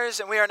sinners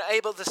and we are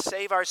unable to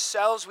save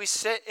ourselves. We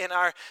sit in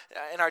our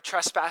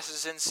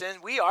trespasses and sin.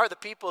 We are the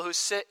people who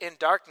sit in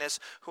darkness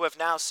who have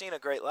now seen a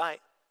great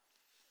light.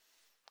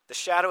 The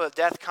shadow of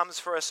death comes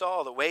for us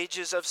all. The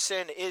wages of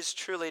sin is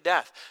truly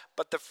death.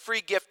 But the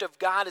free gift of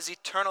God is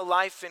eternal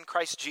life in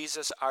Christ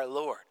Jesus our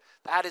Lord.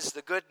 That is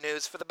the good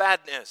news for the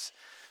bad news.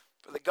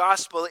 For the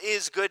gospel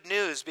is good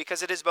news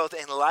because it is both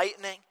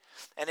enlightening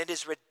and it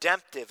is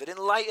redemptive. It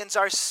enlightens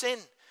our sin,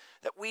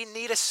 that we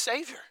need a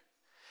Savior.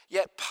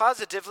 Yet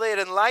positively, it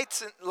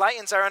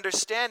enlightens our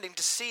understanding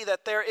to see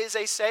that there is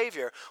a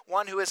Savior,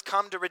 one who has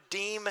come to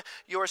redeem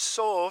your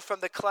soul from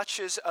the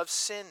clutches of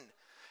sin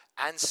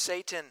and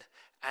Satan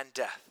and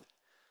death.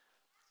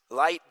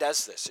 Light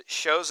does this. It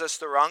shows us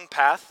the wrong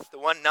path, the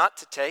one not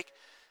to take,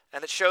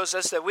 and it shows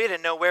us that we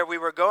didn't know where we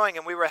were going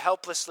and we were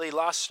helplessly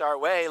lost our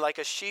way like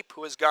a sheep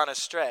who has gone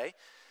astray.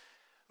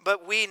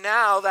 But we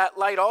now, that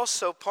light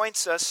also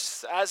points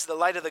us, as the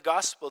light of the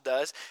gospel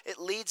does, it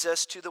leads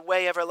us to the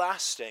way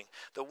everlasting,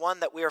 the one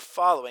that we are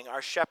following,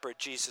 our shepherd,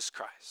 Jesus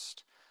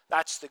Christ.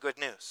 That's the good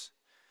news.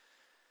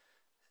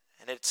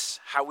 And it's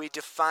how we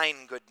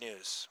define good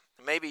news.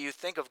 Maybe you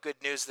think of good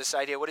news, this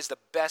idea, what is the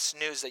best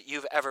news that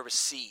you've ever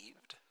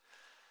received?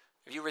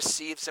 Have you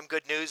received some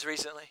good news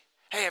recently?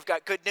 Hey, I've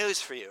got good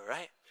news for you,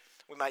 right?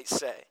 We might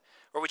say.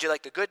 Or would you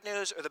like the good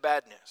news or the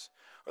bad news?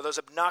 Or those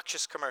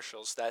obnoxious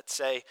commercials that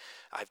say,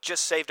 I've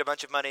just saved a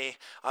bunch of money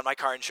on my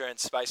car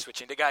insurance by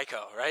switching to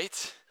Geico,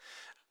 right?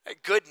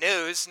 Good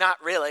news, not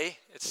really.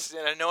 It's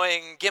an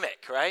annoying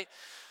gimmick, right?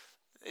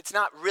 It's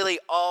not really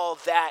all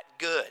that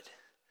good.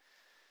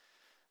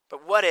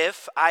 But what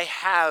if I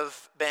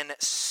have been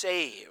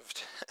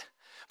saved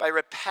by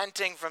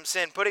repenting from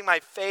sin, putting my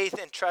faith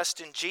and trust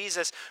in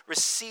Jesus,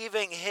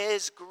 receiving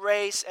his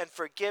grace and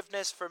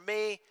forgiveness for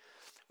me,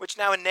 which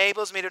now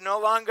enables me to no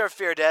longer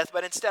fear death,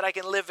 but instead I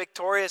can live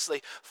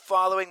victoriously,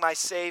 following my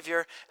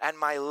Savior and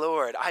my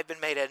Lord. I've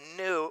been made a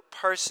new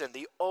person.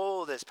 The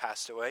old has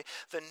passed away.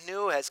 The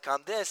new has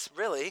come. This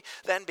really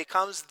then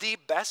becomes the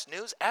best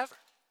news ever.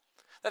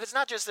 That it's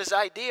not just this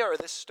idea or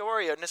this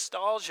story or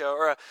nostalgia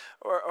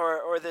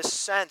or this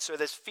sense or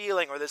this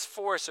feeling or this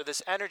force or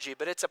this energy,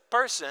 but it's a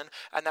person,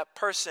 and that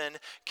person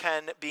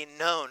can be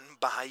known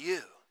by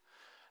you.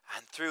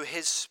 And through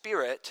his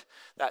Spirit,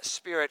 that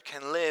Spirit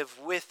can live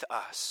with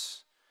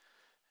us.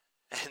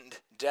 And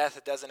death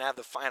doesn't have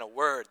the final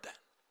word then.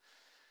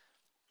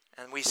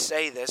 And we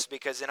say this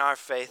because in our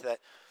faith that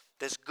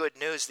this good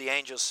news the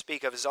angels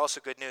speak of is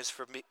also good news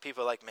for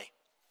people like me.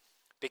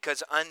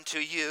 Because unto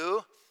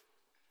you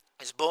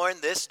is born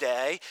this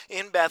day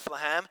in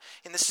Bethlehem,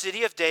 in the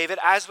city of David,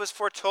 as was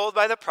foretold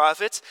by the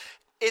prophets,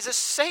 is a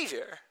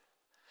Savior.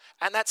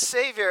 And that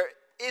Savior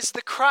is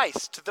the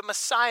Christ, the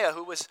Messiah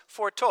who was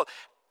foretold.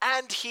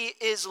 And he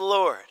is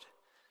Lord.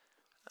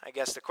 I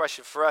guess the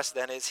question for us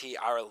then, is he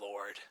our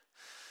Lord?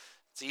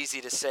 It's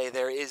easy to say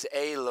there is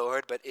a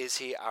Lord, but is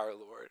he our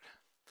Lord?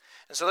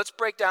 And so let's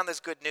break down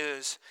this good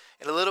news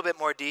in a little bit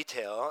more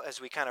detail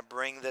as we kind of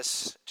bring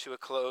this to a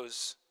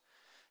close.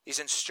 These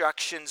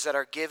instructions that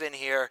are given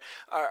here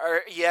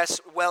are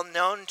yes, well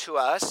known to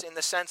us in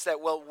the sense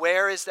that, well,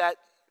 where is that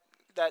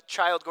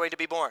child going to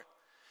be born?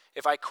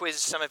 If I quizzed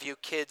some of you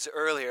kids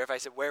earlier, if I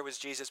said, where was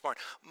Jesus born?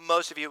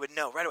 Most of you would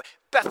know right away.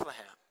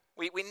 Bethlehem.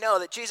 We know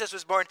that Jesus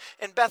was born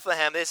in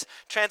Bethlehem. It's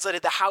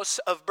translated the house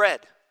of bread.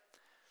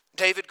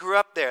 David grew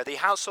up there. The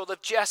household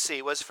of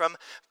Jesse was from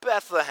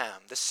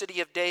Bethlehem, the city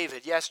of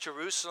David. Yes,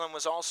 Jerusalem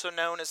was also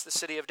known as the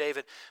city of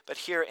David, but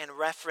here in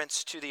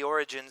reference to the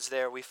origins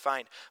there we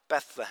find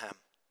Bethlehem.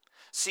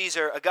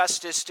 Caesar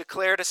Augustus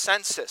declared a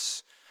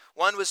census.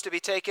 One was to be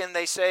taken,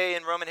 they say,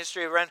 in Roman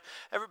history, around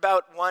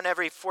about one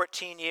every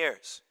 14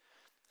 years.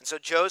 And so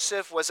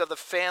Joseph was of the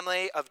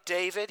family of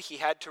David. He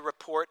had to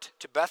report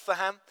to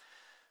Bethlehem,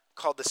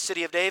 called the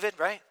city of David,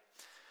 right?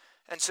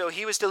 And so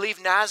he was to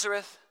leave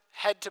Nazareth,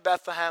 head to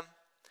Bethlehem.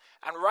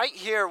 And right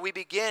here we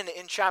begin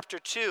in chapter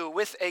 2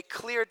 with a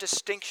clear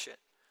distinction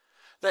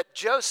that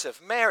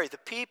Joseph, Mary, the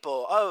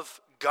people of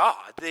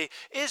God, the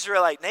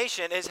Israelite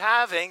nation, is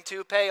having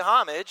to pay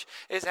homage,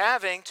 is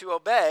having to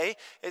obey,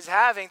 is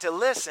having to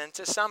listen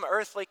to some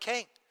earthly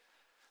king.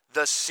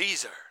 The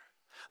Caesar,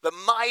 the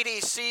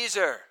mighty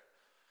Caesar.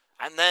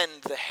 And then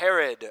the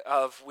Herod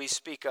we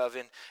speak of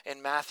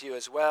in Matthew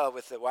as well,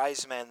 with the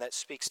wise man that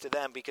speaks to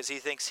them because he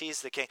thinks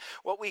he's the king.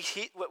 What we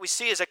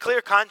see is a clear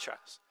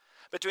contrast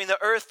between the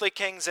earthly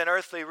kings and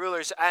earthly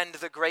rulers and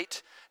the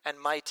great and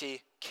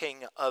mighty King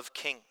of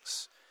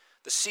Kings.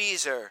 The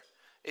Caesar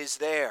is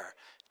there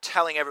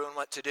telling everyone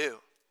what to do.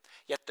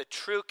 Yet the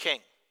true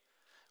king,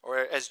 or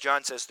as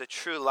John says, the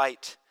true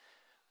light,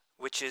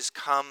 which is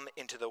come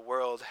into the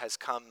world, has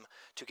come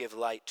to give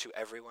light to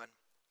everyone.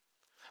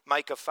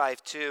 Micah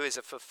 5:2 is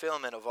a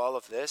fulfillment of all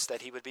of this,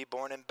 that he would be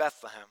born in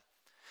Bethlehem.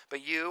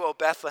 But you, O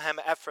Bethlehem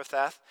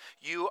Ephrathah,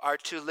 you are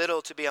too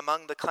little to be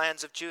among the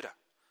clans of Judah.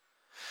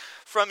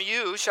 From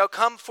you shall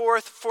come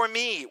forth for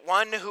me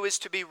one who is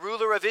to be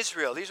ruler of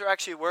Israel. These are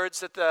actually words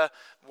that the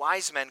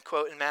wise men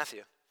quote in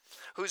Matthew.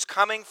 Whose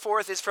coming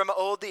forth is from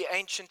old, the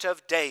Ancient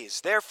of Days.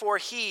 Therefore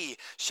he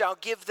shall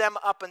give them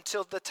up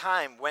until the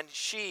time when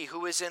she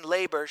who is in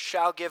labor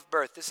shall give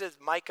birth. This is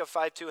Micah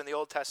 5:2 in the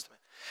Old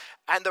Testament.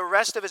 And the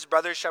rest of his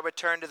brothers shall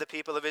return to the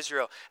people of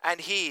Israel. And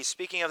he,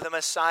 speaking of the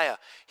Messiah,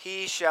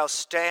 he shall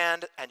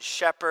stand and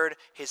shepherd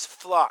his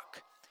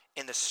flock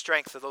in the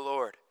strength of the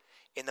Lord,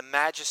 in the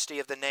majesty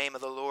of the name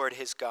of the Lord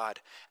his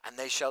God. And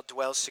they shall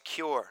dwell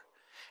secure.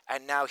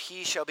 And now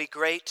he shall be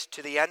great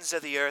to the ends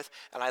of the earth.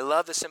 And I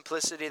love the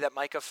simplicity that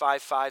Micah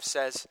 5:5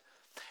 says.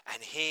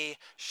 And he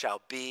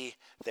shall be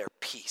their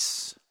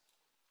peace.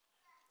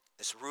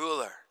 This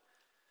ruler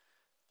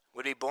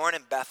would be born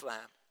in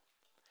Bethlehem.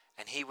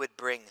 And he would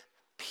bring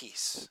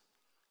peace.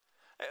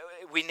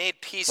 We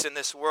need peace in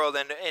this world.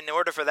 And in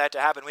order for that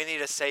to happen, we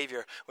need a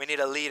savior. We need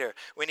a leader.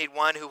 We need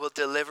one who will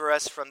deliver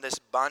us from this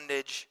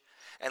bondage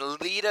and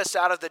lead us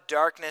out of the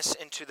darkness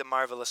into the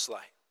marvelous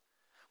light.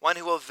 One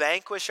who will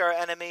vanquish our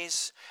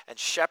enemies and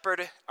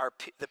shepherd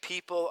the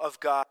people of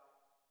God.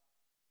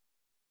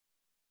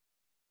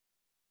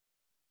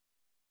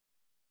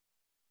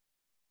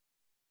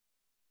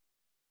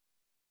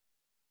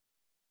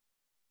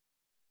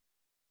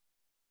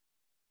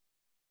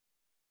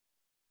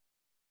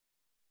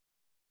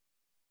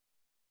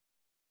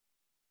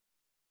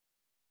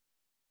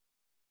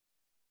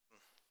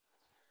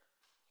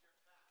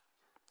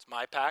 It's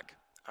my pack.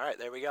 All right,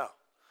 there we go.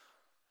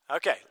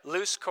 Okay,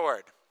 loose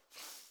cord.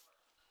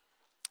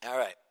 All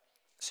right,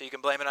 so you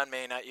can blame it on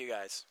me, not you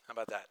guys. How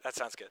about that? That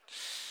sounds good.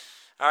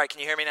 All right, can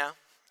you hear me now?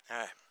 All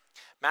right.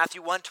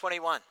 Matthew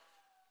 1:21.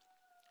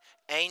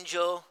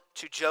 Angel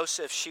to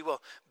Joseph, she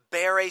will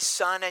bear a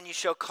son, and you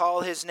shall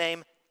call his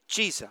name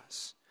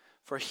Jesus,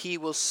 for he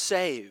will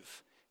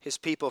save his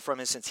people from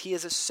his sins. He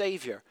is a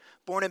Savior,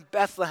 born in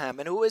Bethlehem.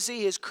 And who is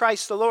he? He is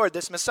Christ the Lord,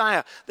 this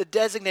Messiah, the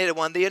designated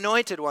one, the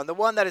anointed one, the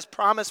one that is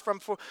promised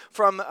from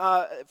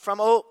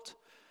old.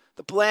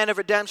 The plan of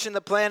redemption,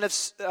 the plan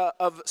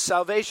of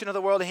salvation of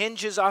the world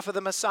hinges off of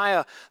the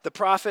Messiah, the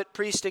prophet,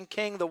 priest, and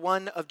king, the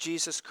one of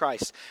Jesus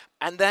Christ.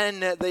 And then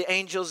the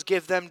angels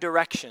give them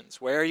directions.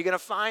 Where are you going to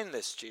find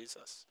this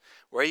Jesus?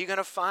 Where are you going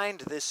to find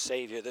this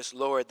Savior, this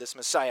Lord, this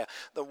Messiah?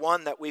 The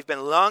one that we've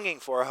been longing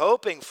for,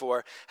 hoping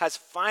for, has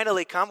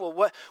finally come.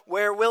 Well,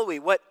 where will we?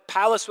 What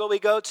palace will we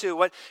go to?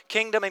 What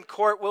kingdom and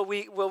court will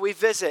we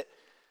visit?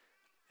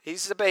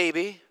 He's a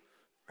baby,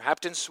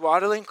 wrapped in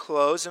swaddling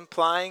clothes,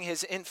 implying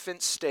his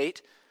infant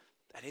state,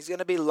 and he's going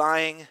to be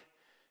lying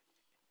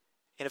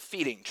in a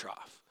feeding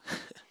trough.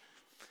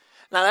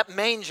 Now that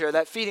manger,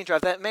 that feeding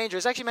trough, that manger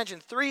is actually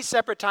mentioned 3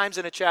 separate times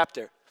in a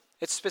chapter.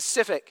 It's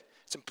specific.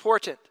 It's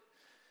important.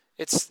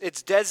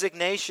 Its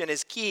designation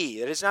is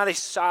key. It is not a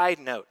side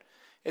note.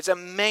 It's a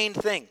main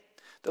thing.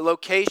 The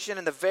location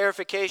and the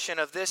verification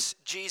of this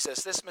Jesus,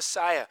 this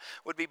Messiah,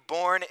 would be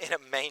born in a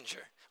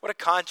manger. What a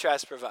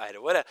contrast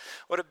provided. What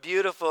a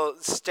beautiful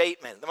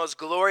statement. The most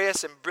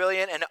glorious and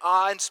brilliant and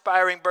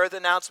awe-inspiring birth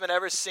announcement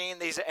ever seen.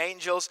 These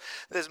angels,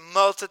 these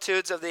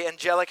multitudes of the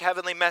angelic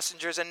heavenly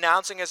messengers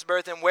announcing his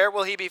birth. And where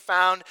will he be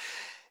found?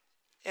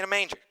 In a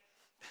manger,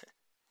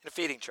 in a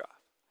feeding trough.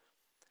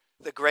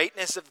 The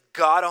greatness of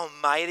God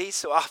Almighty,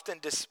 so often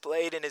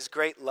displayed in his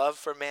great love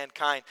for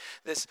mankind.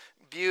 This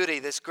beauty,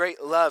 this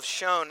great love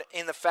shown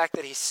in the fact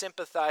that he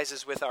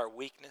sympathizes with our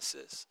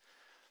weaknesses.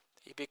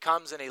 He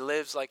becomes and he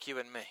lives like you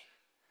and me.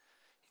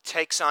 He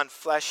takes on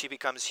flesh. He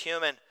becomes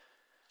human.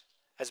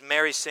 As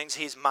Mary sings,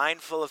 he's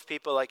mindful of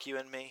people like you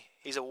and me.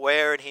 He's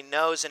aware and he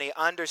knows and he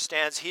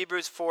understands.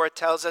 Hebrews 4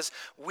 tells us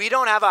we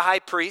don't have a high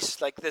priest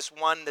like this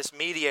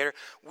mediator.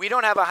 We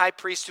don't have a high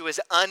priest who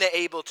is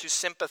unable to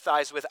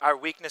sympathize with our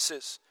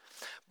weaknesses,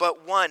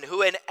 but one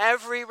who in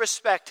every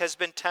respect has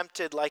been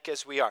tempted like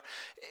as we are,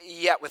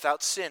 yet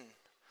without sin.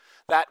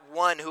 That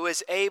one who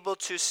is able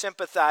to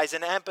sympathize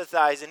and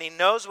empathize, and he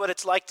knows what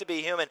it's like to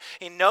be human.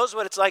 He knows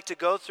what it's like to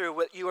go through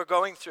what you are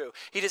going through.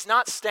 He does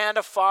not stand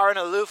afar and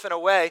aloof and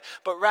away,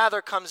 but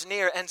rather comes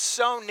near, and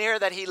so near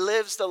that he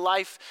lives the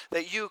life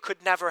that you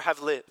could never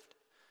have lived.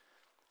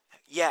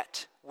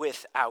 Yet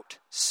without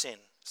sin,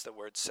 as the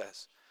word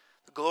says.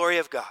 The glory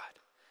of God.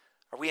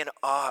 Are we in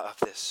awe of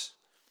this?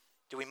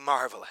 Do we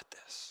marvel at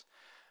this?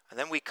 And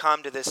then we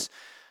come to this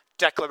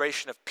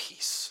declaration of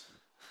peace.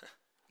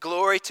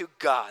 Glory to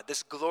God.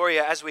 This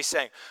Gloria, as we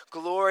sang,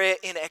 Gloria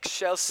in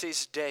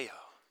excelsis Deo.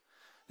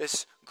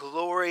 This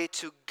glory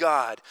to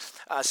God.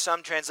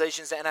 Some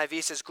translations, the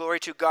NIV says, glory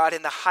to God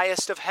in the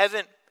highest of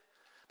heaven.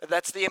 But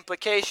that's the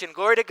implication.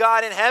 Glory to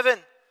God in heaven.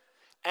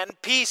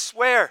 And peace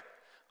where?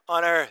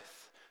 On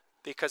earth.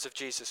 Because of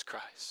Jesus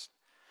Christ.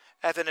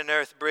 Heaven and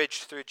earth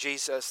bridged through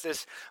Jesus.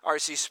 This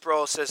R.C.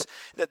 Sproul says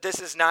that this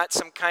is not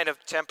some kind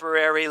of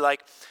temporary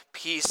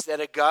peace that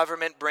a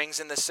government brings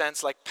in the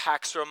sense like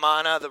Pax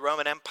Romana, the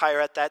Roman Empire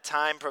at that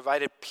time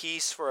provided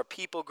peace for a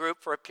people group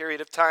for a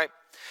period of time.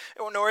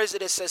 Nor is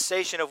it a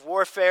cessation of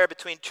warfare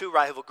between two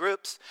rival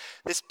groups.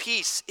 This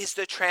peace is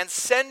the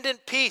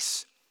transcendent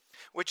peace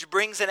which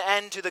brings an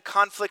end to the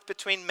conflict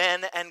between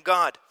men and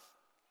God.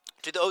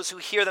 To those who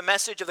hear the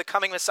message of the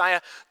coming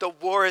Messiah, the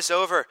war is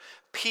over.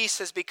 Peace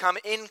has become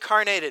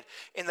incarnated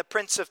in the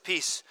Prince of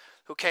Peace,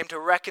 who came to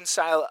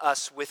reconcile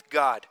us with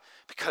God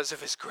because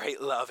of his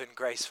great love and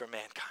grace for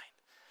mankind.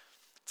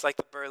 It's like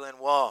the Berlin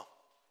Wall.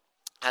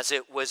 As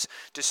it was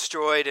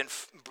destroyed and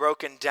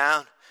broken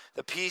down,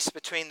 the peace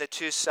between the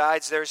two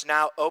sides, there's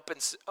now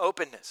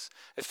openness.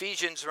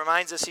 Ephesians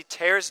reminds us he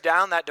tears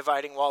down that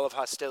dividing wall of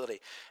hostility.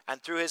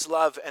 And through his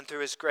love and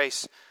through his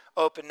grace,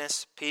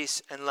 openness,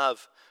 peace, and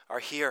love are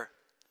here.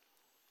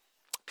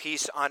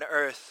 Peace on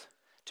earth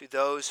to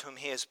those whom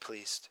he has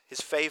pleased.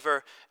 His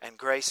favor and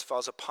grace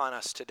falls upon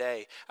us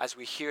today as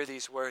we hear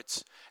these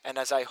words. And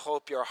as I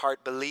hope your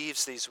heart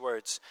believes these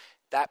words,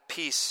 that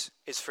peace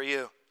is for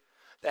you.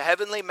 The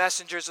heavenly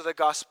messengers of the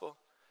gospel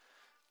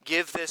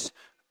give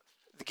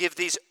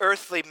these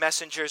earthly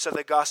messengers of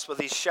the gospel,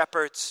 these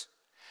shepherds,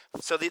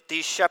 so that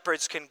these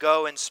shepherds can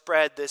go and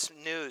spread this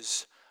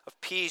news of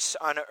peace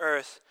on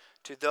earth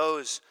to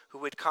those who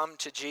would come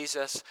to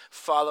Jesus,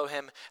 follow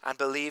him, and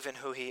believe in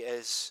who he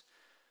is.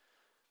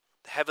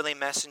 The heavenly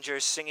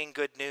messengers singing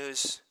good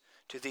news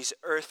to these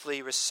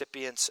earthly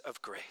recipients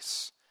of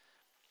grace.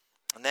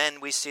 And then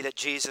we see that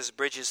Jesus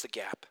bridges the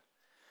gap.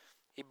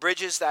 He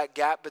bridges that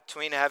gap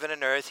between heaven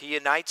and earth. He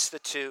unites the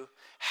two.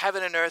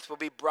 Heaven and earth will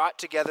be brought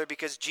together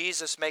because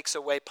Jesus makes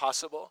a way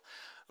possible.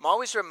 I'm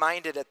always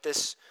reminded at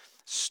this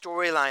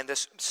storyline,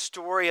 this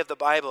story of the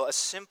Bible, a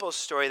simple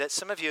story that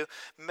some of you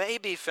may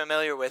be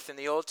familiar with in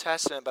the Old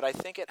Testament, but I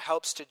think it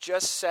helps to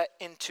just set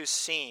into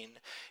scene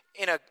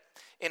in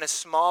a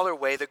smaller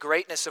way the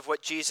greatness of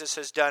what Jesus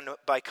has done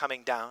by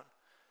coming down.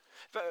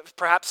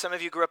 Perhaps some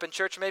of you grew up in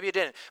church, maybe you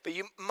didn't, but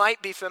you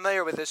might be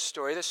familiar with this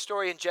story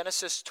in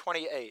Genesis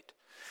 28.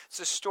 It's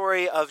the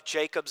story of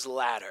Jacob's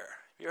ladder.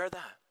 Have you heard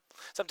that?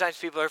 Sometimes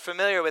people are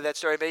familiar with that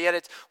story, but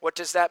yet what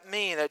does that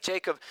mean? That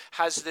Jacob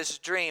has this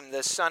dream,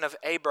 the son of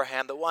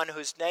Abraham, the one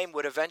whose name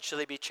would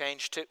eventually be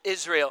changed to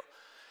Israel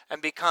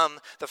and become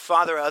the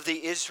father of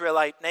the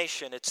Israelite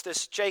nation. It's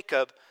this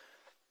Jacob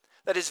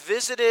that is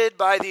visited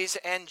by these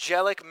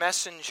angelic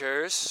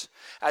messengers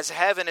as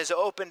heaven is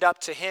opened up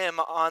to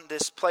him on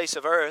this place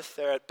of earth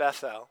there at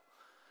Bethel.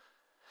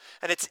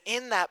 And it's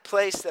in that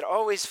place that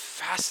always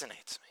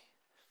fascinates me,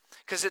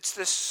 because it's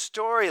the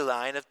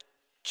storyline of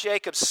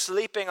Jacob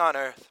sleeping on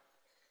earth.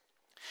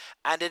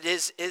 And it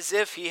is as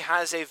if he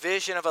has a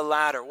vision of a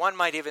ladder. One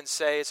might even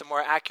say, it's a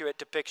more accurate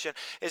depiction,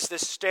 is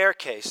this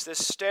staircase,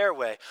 this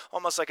stairway,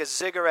 almost like a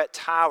ziggurat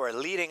tower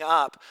leading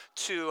up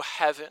to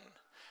heaven.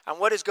 And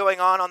what is going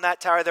on that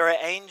tower? There are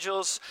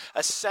angels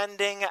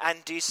ascending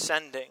and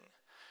descending.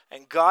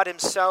 And God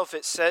himself,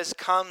 it says,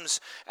 comes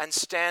and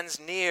stands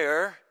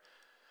near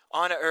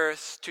on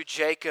earth to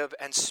Jacob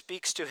and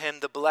speaks to him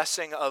the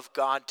blessing of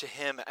God to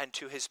him and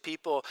to his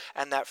people,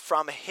 and that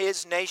from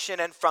his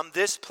nation and from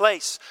this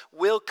place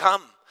will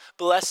come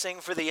blessing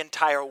for the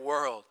entire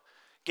world,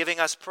 giving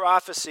us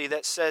prophecy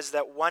that says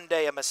that one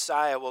day a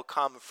Messiah will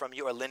come from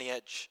your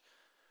lineage,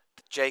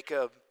 to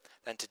Jacob,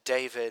 then to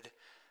David,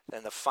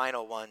 then the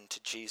final one to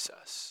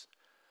Jesus.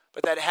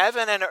 But that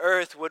heaven and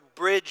earth would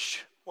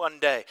bridge one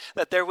day,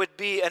 that there would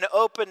be an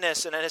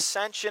openness and an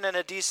ascension and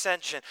a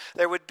descension.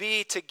 There would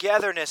be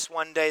togetherness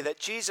one day, that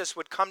Jesus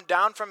would come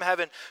down from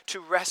heaven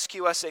to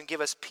rescue us and give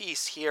us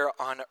peace here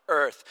on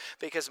earth.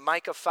 Because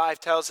Micah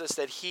 5 tells us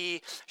that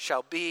he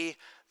shall be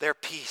their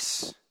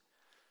peace.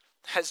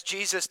 As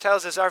Jesus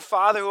tells us, our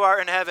Father who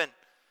art in heaven,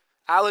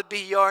 hallowed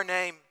be your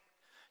name.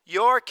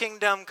 Your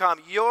kingdom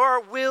come.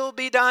 Your will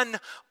be done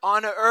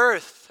on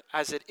earth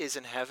as it is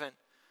in heaven.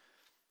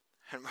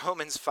 And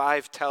Romans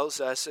 5 tells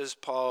us, as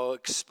Paul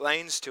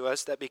explains to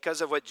us, that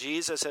because of what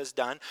Jesus has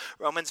done,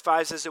 Romans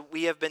 5 says that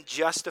we have been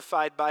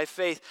justified by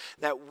faith,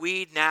 that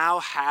we now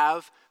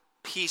have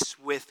peace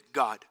with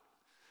God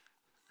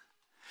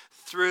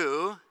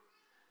through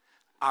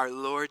our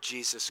Lord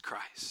Jesus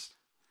Christ.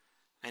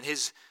 And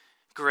his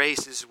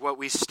grace is what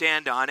we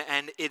stand on,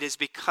 and it is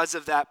because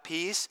of that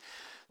peace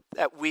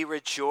that we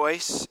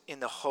rejoice in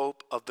the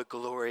hope of the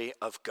glory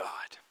of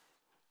God.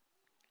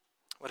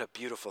 What a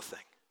beautiful thing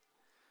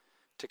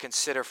to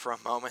consider for a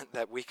moment,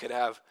 that we could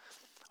have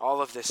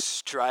all of this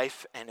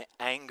strife and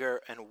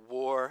anger and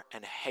war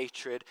and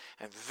hatred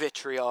and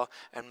vitriol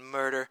and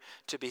murder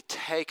to be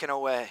taken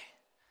away.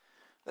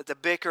 That the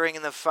bickering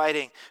and the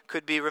fighting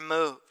could be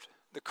removed.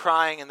 The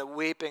crying and the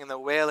weeping and the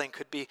wailing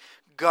could be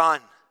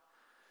gone.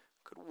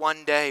 Could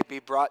one day be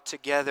brought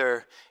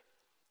together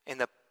in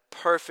the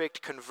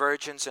perfect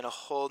convergence and a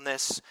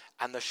wholeness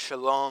and the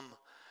shalom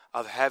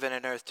of heaven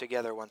and earth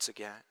together once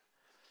again.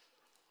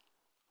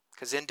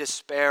 Because in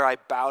despair I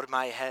bowed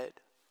my head.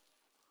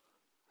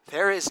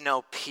 There is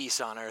no peace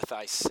on earth,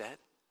 I said.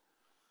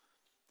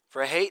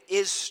 For hate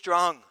is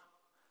strong.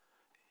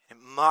 It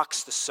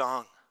mocks the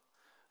song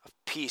of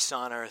peace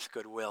on earth,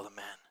 goodwill to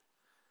men.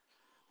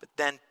 But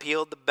then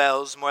pealed the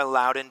bells more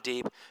loud and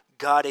deep.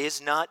 God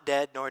is not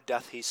dead, nor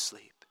doth he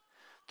sleep.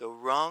 The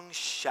wrong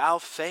shall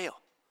fail,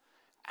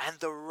 and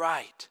the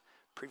right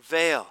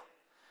prevail,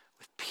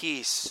 with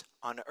peace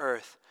on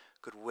earth,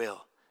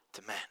 goodwill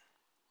to men.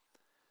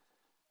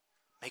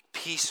 Make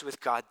peace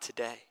with God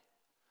today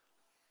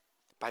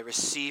by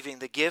receiving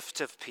the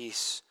gift of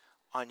peace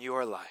on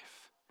your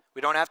life.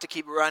 We don't have to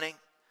keep running.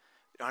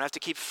 We don't have to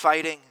keep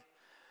fighting.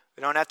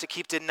 We don't have to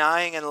keep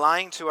denying and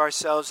lying to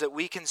ourselves that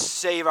we can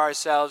save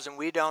ourselves and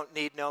we don't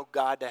need no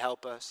God to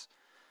help us.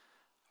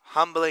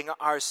 Humbling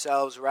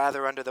ourselves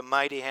rather under the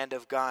mighty hand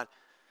of God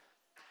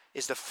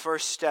is the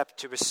first step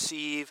to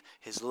receive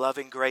his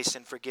loving grace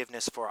and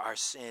forgiveness for our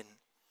sin.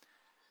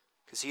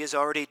 Because he has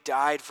already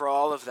died for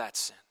all of that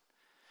sin.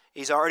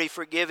 He's already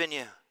forgiven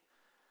you.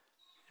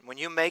 And when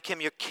you make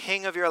him your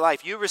king of your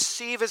life, you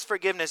receive his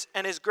forgiveness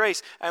and his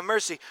grace and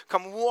mercy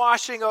come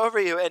washing over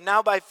you. And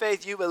now by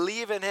faith you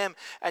believe in him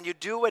and you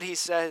do what he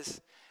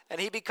says. And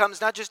he becomes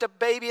not just a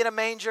baby in a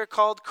manger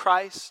called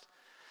Christ,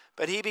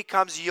 but he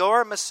becomes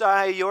your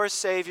Messiah, your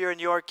Savior, and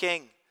your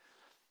King.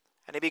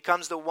 And he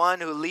becomes the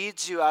one who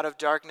leads you out of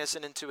darkness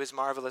and into his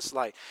marvelous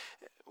light.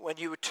 When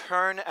you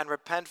turn and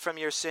repent from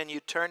your sin, you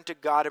turn to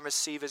God and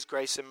receive his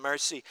grace and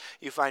mercy.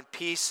 You find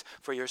peace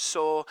for your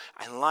soul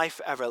and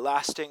life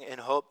everlasting in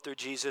hope through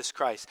Jesus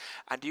Christ.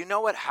 And do you know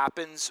what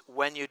happens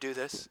when you do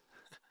this?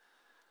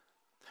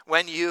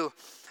 When you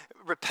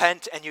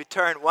repent and you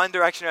turn one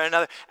direction or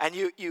another and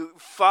you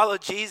follow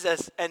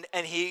Jesus and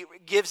he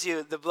gives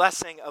you the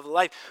blessing of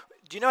life.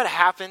 Do you know what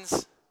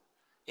happens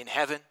in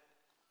heaven?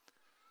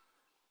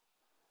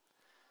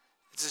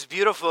 It's this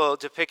beautiful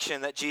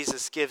depiction that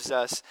Jesus gives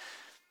us.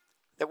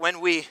 That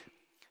when we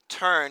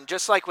turn,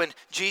 just like when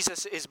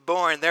Jesus is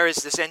born, there is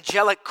this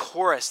angelic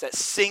chorus that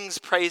sings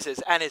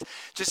praises and is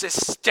just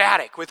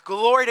ecstatic with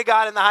glory to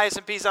God in the highest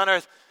and peace on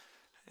earth.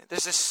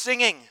 There's this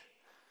singing.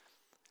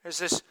 There's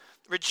this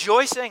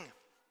rejoicing.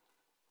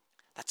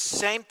 That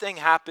same thing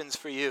happens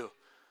for you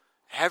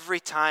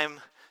every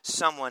time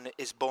someone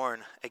is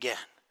born again.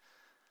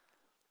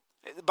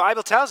 The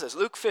Bible tells us,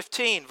 Luke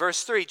 15,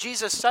 verse 3,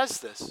 Jesus says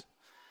this.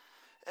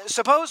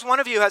 Suppose one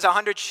of you has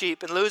 100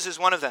 sheep and loses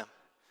one of them.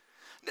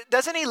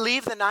 Doesn't he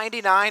leave the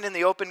 99 in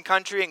the open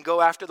country and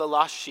go after the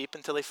lost sheep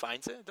until he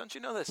finds it? Don't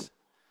you know this?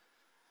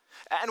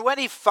 And when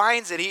he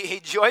finds it, he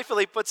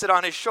joyfully puts it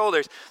on his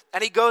shoulders.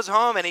 And he goes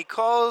home and he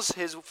calls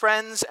his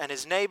friends and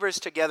his neighbors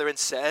together and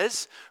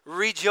says,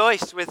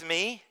 "Rejoice with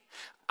me,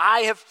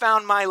 I have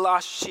found my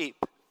lost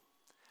sheep."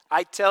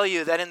 I tell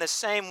you that in the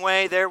same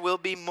way there will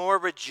be more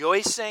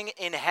rejoicing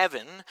in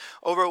heaven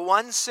over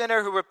one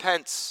sinner who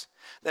repents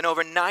than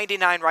over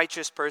 99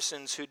 righteous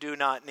persons who do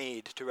not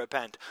need to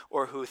repent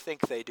or who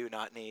think they do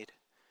not need.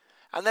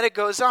 And then it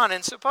goes on,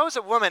 and suppose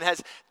a woman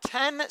has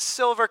 10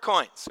 silver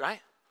coins,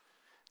 right?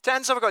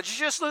 10 silver coins. She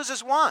just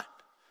loses one.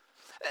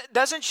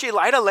 Doesn't she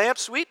light a lamp,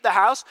 sweep the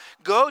house,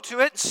 go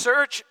to it, and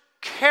search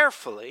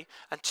carefully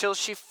until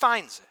she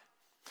finds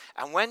it?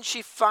 And when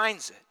she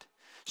finds it,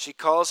 she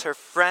calls her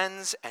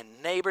friends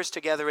and neighbors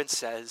together and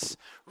says,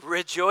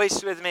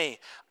 "Rejoice with me,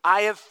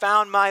 I have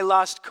found my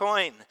lost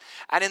coin."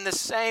 And in the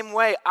same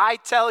way, I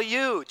tell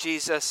you,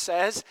 Jesus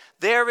says,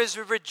 there is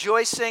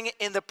rejoicing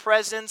in the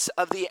presence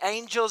of the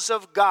angels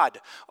of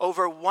God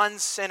over one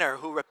sinner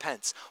who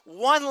repents.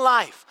 One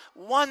life,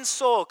 one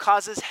soul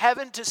causes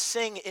heaven to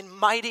sing in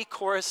mighty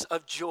chorus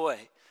of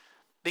joy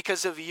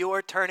because of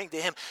your turning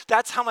to him.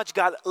 That's how much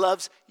God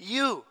loves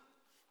you.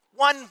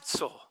 One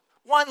soul,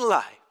 one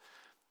life.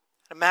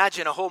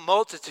 Imagine a whole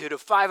multitude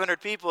of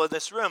 500 people in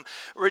this room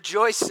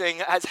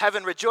rejoicing as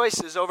heaven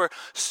rejoices over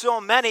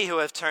so many who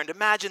have turned.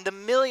 Imagine the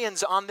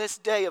millions on this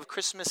day of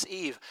Christmas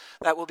Eve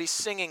that will be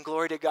singing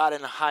glory to God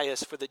in the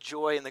highest for the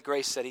joy and the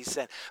grace that he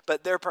sent.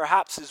 But there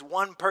perhaps is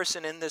one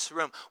person in this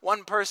room,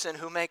 one person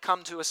who may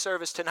come to a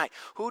service tonight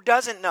who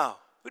doesn't know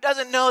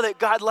that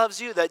God loves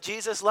you, that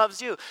Jesus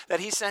loves you, that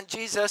he sent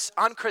Jesus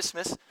on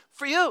Christmas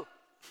for you.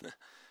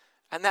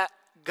 And that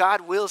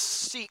God will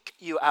seek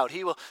you out.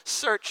 He will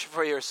search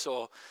for your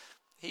soul.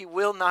 He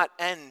will not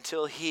end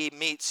till he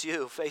meets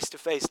you face to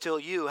face, till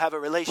you have a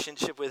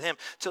relationship with him,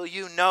 till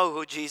you know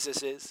who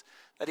Jesus is.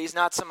 That he's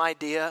not some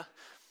idea,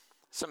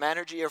 some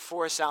energy or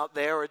force out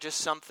there, or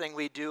just something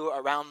we do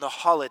around the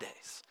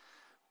holidays.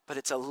 But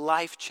it's a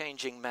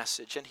life-changing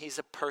message, and he's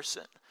a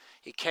person.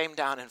 He came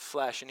down in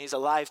flesh, and he's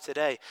alive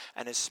today,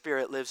 and his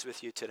spirit lives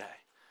with you today.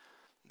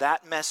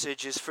 That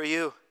message is for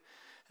you,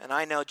 and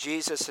I know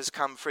Jesus has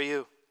come for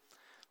you.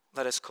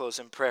 Let us close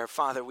in prayer.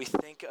 Father, we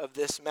think of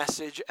this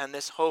message and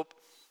this hope,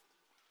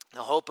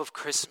 the hope of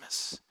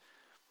Christmas,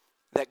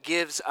 that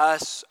gives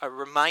us a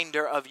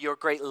reminder of your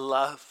great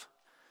love.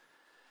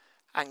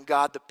 And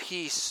God, the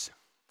peace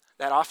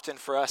that often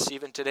for us,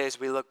 even today as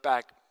we look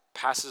back,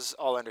 passes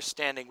all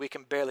understanding. We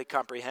can barely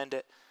comprehend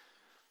it.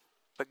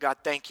 But God,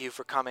 thank you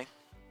for coming.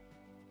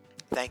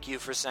 Thank you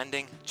for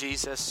sending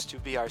Jesus to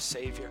be our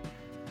Savior.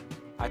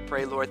 I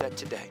pray, Lord, that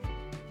today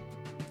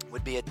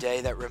would be a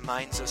day that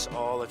reminds us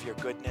all of your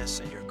goodness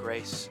and your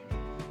grace,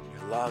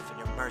 your love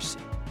and your mercy.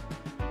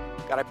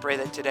 God, I pray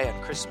that today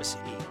on Christmas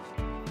Eve,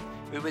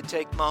 we would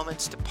take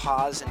moments to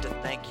pause and to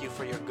thank you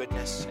for your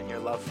goodness and your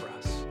love for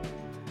us.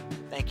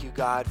 Thank you,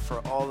 God,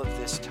 for all of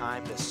this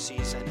time, this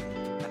season,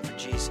 and for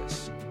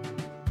Jesus.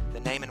 The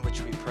name in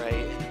which we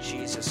pray, in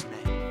Jesus'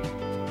 name.